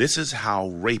 This is how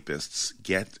rapists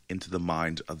get into the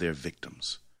minds of their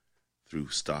victims, through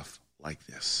stuff like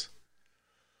this.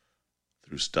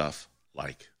 Through stuff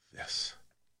like this.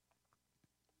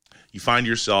 You find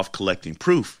yourself collecting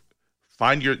proof.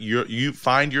 You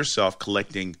find yourself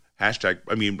collecting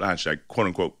quote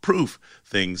unquote proof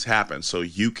things happen so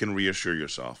you can reassure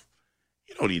yourself.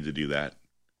 You don't need to do that.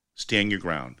 Stand your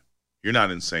ground. You're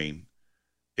not insane.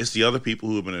 It's the other people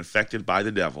who have been infected by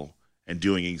the devil and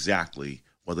doing exactly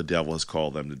what the devil has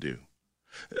called them to do.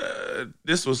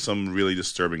 This was some really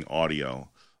disturbing audio.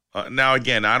 Now,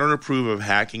 again, I don't approve of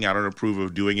hacking. I don't approve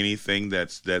of doing anything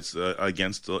that's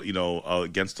against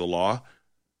the law.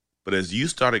 But as you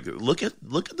started, look at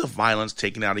the violence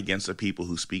taken out against the people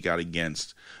who speak out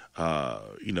against,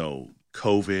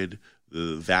 COVID,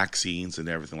 the vaccines, and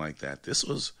everything like that. This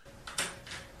was.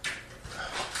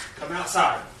 Come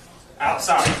outside.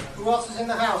 Outside. Who else is in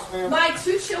the house, ma'am? My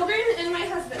 2 children and my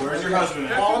husband. Where's your husband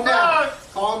at? Calm down.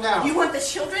 Calm down. You want the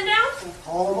children down?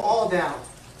 Calm them all down.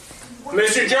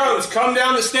 Mr. Jones, come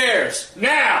down the stairs.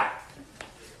 Now!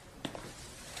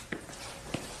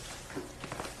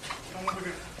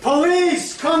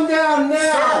 Police, come down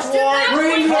now. Search warrant.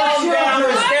 Bring your Come down the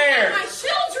children. stairs. My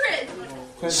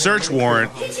children! Search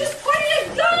warrant He just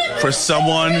pointed a gun at for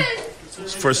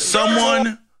my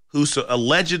someone who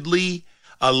allegedly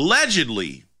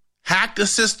hacked a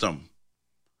system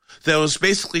that was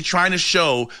basically trying to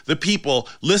show the people,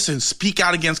 listen, speak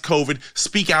out against COVID,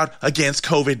 speak out against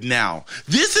COVID now.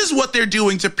 This is what they're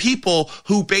doing to people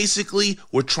who basically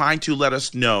were trying to let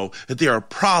us know that there are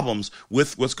problems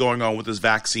with what's going on with this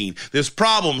vaccine. There's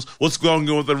problems what's going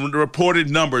on with the reported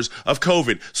numbers of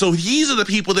COVID. So these are the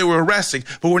people that we're arresting,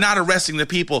 but we're not arresting the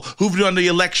people who've done the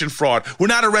election fraud. We're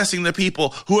not arresting the people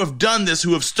who have done this,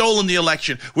 who have stolen the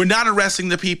election. We're not arresting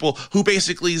the people who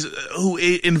basically who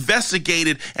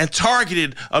investigated and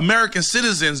targeted American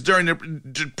citizens during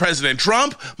President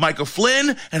Trump, Michael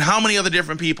Flynn, and how many other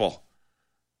different people.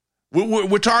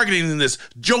 We're targeting this.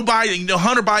 Joe Biden,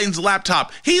 Hunter Biden's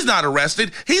laptop, he's not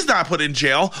arrested. He's not put in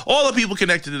jail. All the people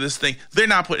connected to this thing, they're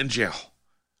not put in jail.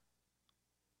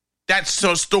 That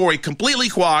story completely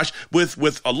quashed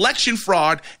with election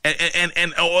fraud and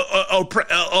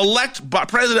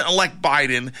President-elect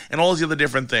Biden and all these other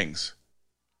different things.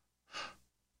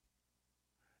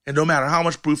 And no matter how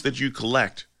much proof that you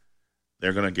collect,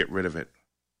 they're going to get rid of it.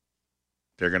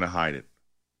 They're going to hide it.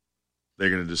 They're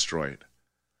going to destroy it.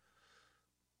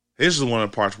 This is one of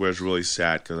the parts where it's really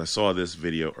sad because I saw this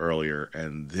video earlier,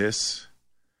 and this,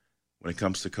 when it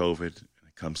comes to COVID, when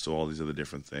it comes to all these other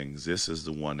different things, this is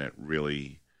the one that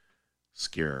really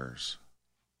scares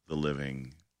the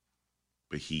living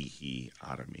behe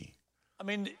out of me. I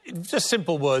mean, just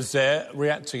simple words there,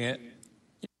 reacting it.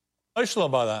 Emotional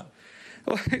by that.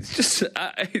 Well, it's just,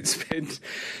 it's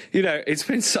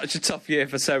been such a tough year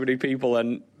for so many people,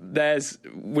 and there's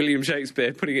William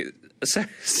Shakespeare putting it so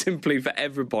simply for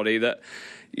everybody that,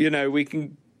 we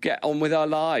can get on with our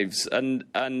lives. And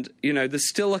there's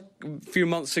still a few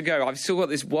months to go. I've still got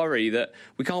this worry that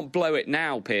we can't blow it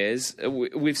now, Piers.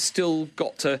 We've still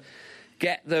got to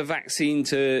get the vaccine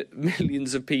to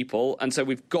millions of people, and so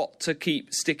we've got to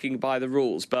keep sticking by the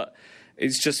rules. But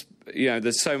it's just,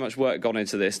 there's so much work gone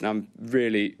into this, and I'm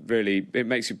really, really, it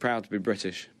makes you proud to be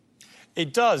British.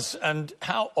 It does, and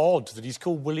how odd that he's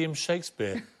called William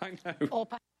Shakespeare. I know.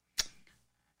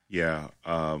 Yeah,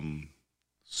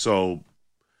 so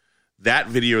that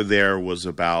video there was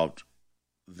about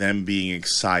them being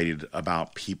excited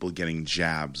about people getting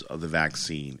jabs of the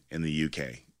vaccine in the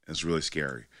UK. It's really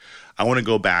scary. I want to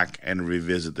go back and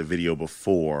revisit the video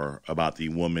before about the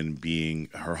woman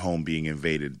her home being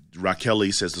invaded. Raquel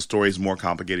Lee says the story is more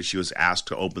complicated. She was asked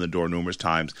to open the door numerous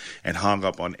times and hung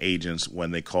up on agents when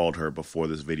they called her before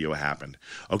this video happened.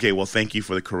 Okay, well, thank you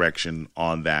for the correction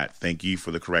on that. Thank you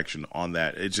for the correction on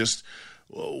that. It just,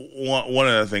 one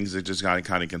of the things that just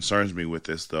kind of concerns me with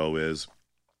this, though, is,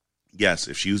 yes,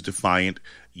 if she was defiant,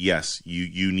 yes,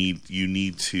 you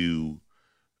need to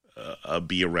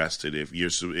be arrested if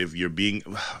you're being.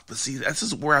 But see, this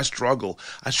is where I struggle.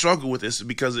 I struggle with this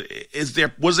because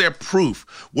was there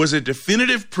proof? Was there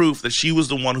definitive proof that she was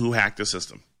the one who hacked the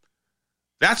system?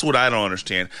 That's what I don't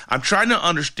understand. I'm trying to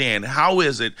understand, how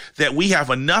is it that we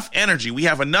have enough energy, we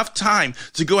have enough time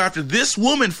to go after this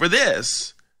woman for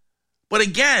this? But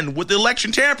again, with the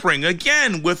election tampering,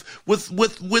 again with what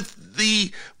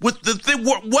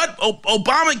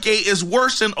Obamagate is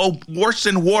worse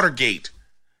than Watergate.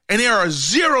 And there are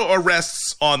 0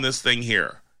 arrests on this thing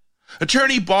here.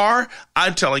 Attorney Barr,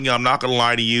 I'm telling you, I'm not going to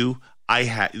lie to you.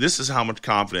 This is how much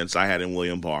confidence I had in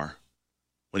William Barr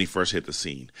when he first hit the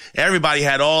scene. Everybody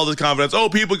had all this confidence. Oh,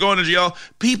 people going to jail.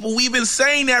 We've been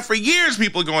saying that for years,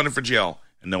 people are going in for jail.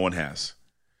 And no one has.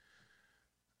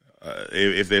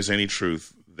 If there's any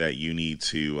truth that you need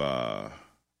to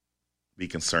be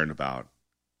concerned about,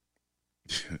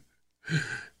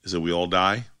 is that we all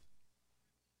die.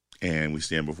 And we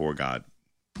stand before God.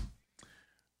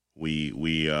 This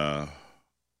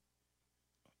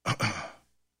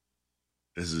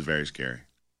is very scary.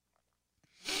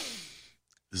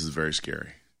 This is very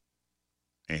scary.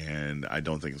 And I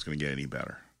don't think it's going to get any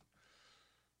better.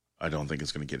 I don't think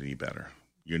it's going to get any better.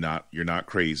 You're not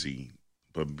crazy,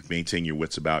 but maintain your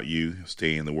wits about you.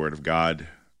 Stay in the Word of God,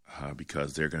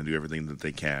 because they're going to do everything that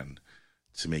they can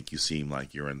to make you seem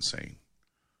like you're insane.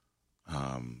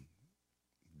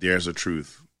 There's a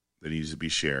truth that needs to be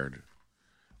shared.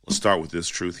 Let's start with this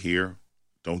truth here.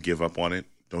 Don't give up on it.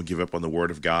 Don't give up on the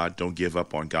Word of God. Don't give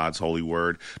up on God's holy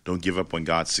word. Don't give up on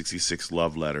God's 66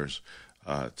 love letters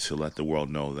to let the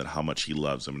world know that how much He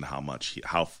loves them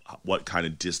and what kind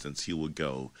of distance He will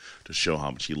go to show how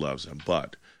much He loves them.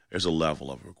 But there's a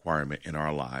level of requirement in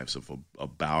our lives of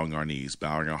bowing our knees,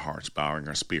 bowing our hearts, bowing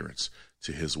our spirits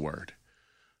to His word.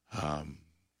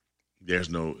 There's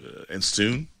no, and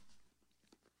soon,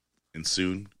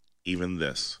 even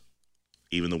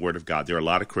the Word of God. There are a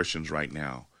lot of Christians right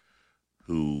now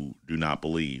who do not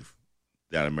believe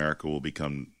that America will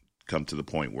come to the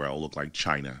point where it will look like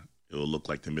China. It will look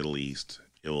like the Middle East.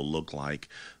 It will look like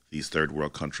these third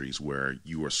world countries where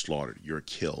you are slaughtered, you're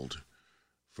killed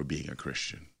for being a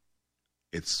Christian.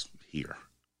 It's here.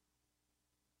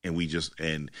 And we just,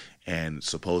 and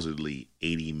supposedly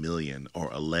 80 million or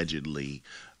allegedly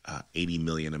 80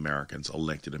 million Americans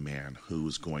elected a man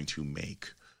who's going to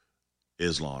make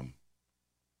Islam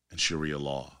and Sharia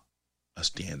law a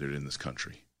standard in this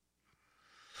country.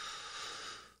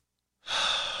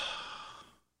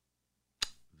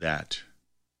 That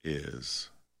is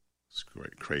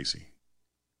crazy.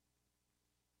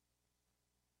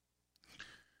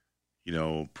 You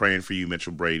know, praying for you,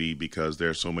 Mitchell Brady, because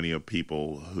there's so many of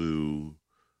people who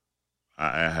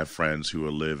I have friends who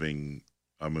are living,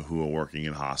 who are working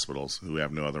in hospitals, who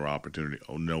have no other opportunity,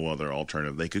 or no other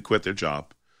alternative. They could quit their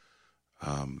job.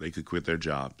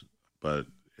 But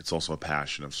it's also a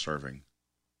passion of serving.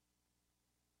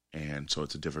 And so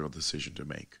it's a difficult decision to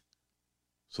make.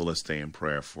 So let's stay in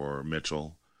prayer for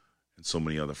Mitchell and so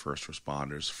many other first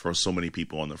responders, for so many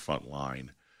people on the front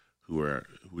line who are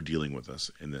dealing with us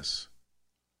in this.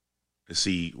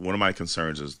 See, one of my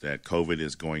concerns is that COVID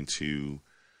is going to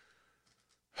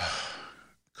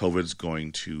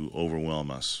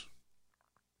overwhelm us.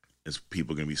 Is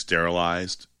people going to be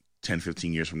sterilized? 10,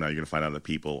 15 years from now, you're going to find out that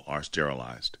people are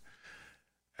sterilized.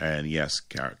 And yes,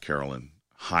 Carolyn,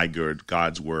 hide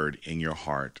God's word in your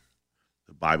heart.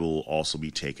 The Bible will also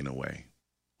be taken away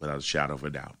without a shadow of a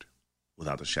doubt.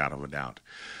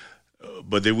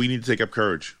 But then we need to take up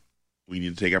courage. We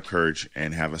need to take up courage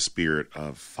and have a spirit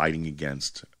of fighting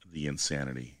against the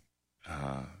insanity.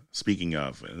 Speaking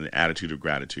of an attitude of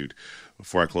gratitude,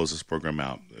 before I close this program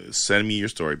out, send me your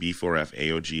story,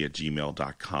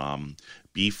 b4faog@gmail.com,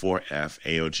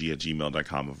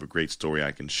 b4faog@gmail.com, of a great story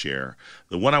I can share.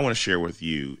 The one I want to share with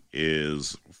you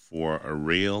is for a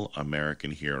real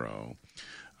American hero,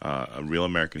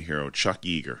 Chuck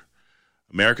Yeager.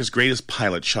 America's greatest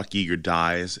pilot, Chuck Yeager,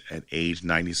 dies at age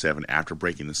 97 after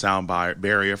breaking the sound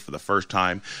barrier for the first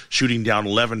time, shooting down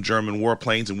 11 German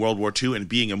warplanes in World War II, and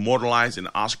being immortalized in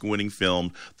Oscar-winning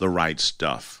film The Right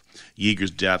Stuff. Yeager's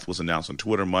death was announced on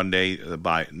Twitter Monday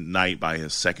night by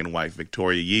his second wife,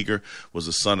 Victoria. Yeager was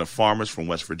the son of farmers from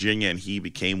West Virginia, and he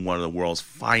became one of the world's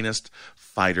finest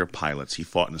fighter pilots. He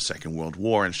fought in the Second World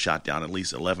War and shot down at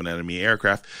least 11 enemy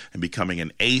aircraft, and becoming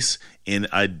an ace in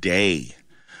a day.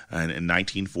 And in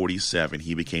 1947,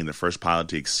 he became the first pilot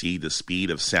to exceed the speed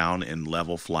of sound in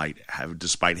level flight,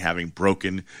 despite having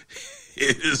broken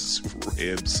his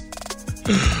ribs.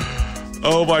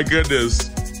 Oh, my goodness.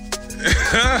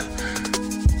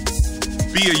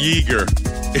 Be a Yeager.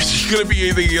 If you're going to be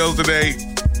anything else today,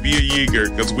 be a Yeager,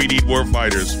 because we need more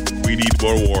fighters. We need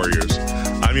more warriors.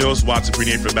 I'm your host, Watson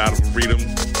Prenier, for Battle for Freedom.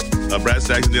 Brad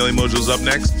Saxon Daily Mojo's up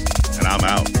next, and I'm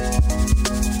out.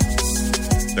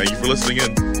 Thank you for listening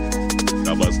in.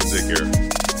 God bless and take care.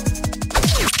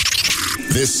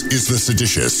 This is the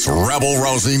seditious,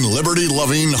 rabble-rousing,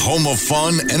 liberty-loving, home of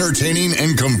fun, entertaining,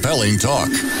 and compelling talk.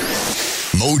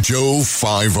 Mojo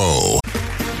 50.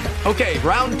 Okay,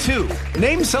 round two.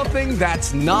 Name something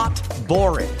that's not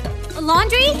boring. A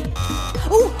laundry?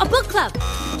 Ooh, a book club.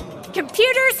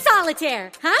 Computer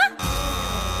solitaire, huh?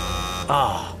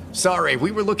 Ah, sorry,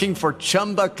 we were looking for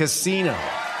Chumba Casino.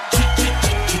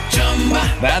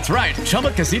 That's right.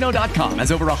 ChumbaCasino.com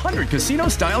has over 100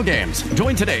 casino-style games.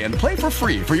 Join today and play for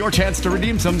free for your chance to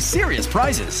redeem some serious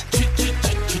prizes.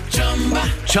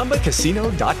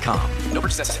 ChumbaCasino.com. No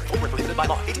purchase necessary. Void where prohibited by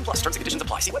law. 18+ terms and conditions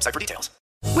apply. See website for details.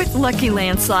 With Lucky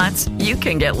Land Slots, you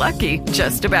can get lucky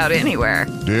just about anywhere.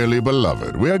 Dearly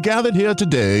beloved, we are gathered here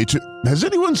today to... Has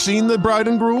anyone seen the bride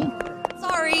and groom?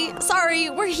 Sorry,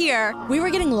 we're here. We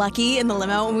were getting lucky in the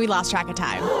limo and we lost track of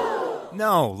time.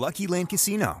 No, Lucky Land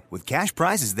Casino, with cash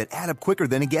prizes that add up quicker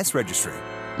than a guest registry.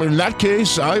 In that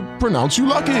case, I pronounce you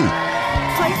lucky.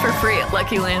 Play for free at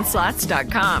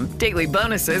LuckyLandSlots.com. Daily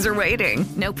bonuses are waiting.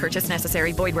 No purchase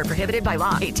necessary. Void where prohibited by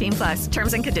law. 18+.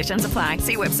 Terms and conditions apply.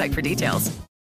 See website for details.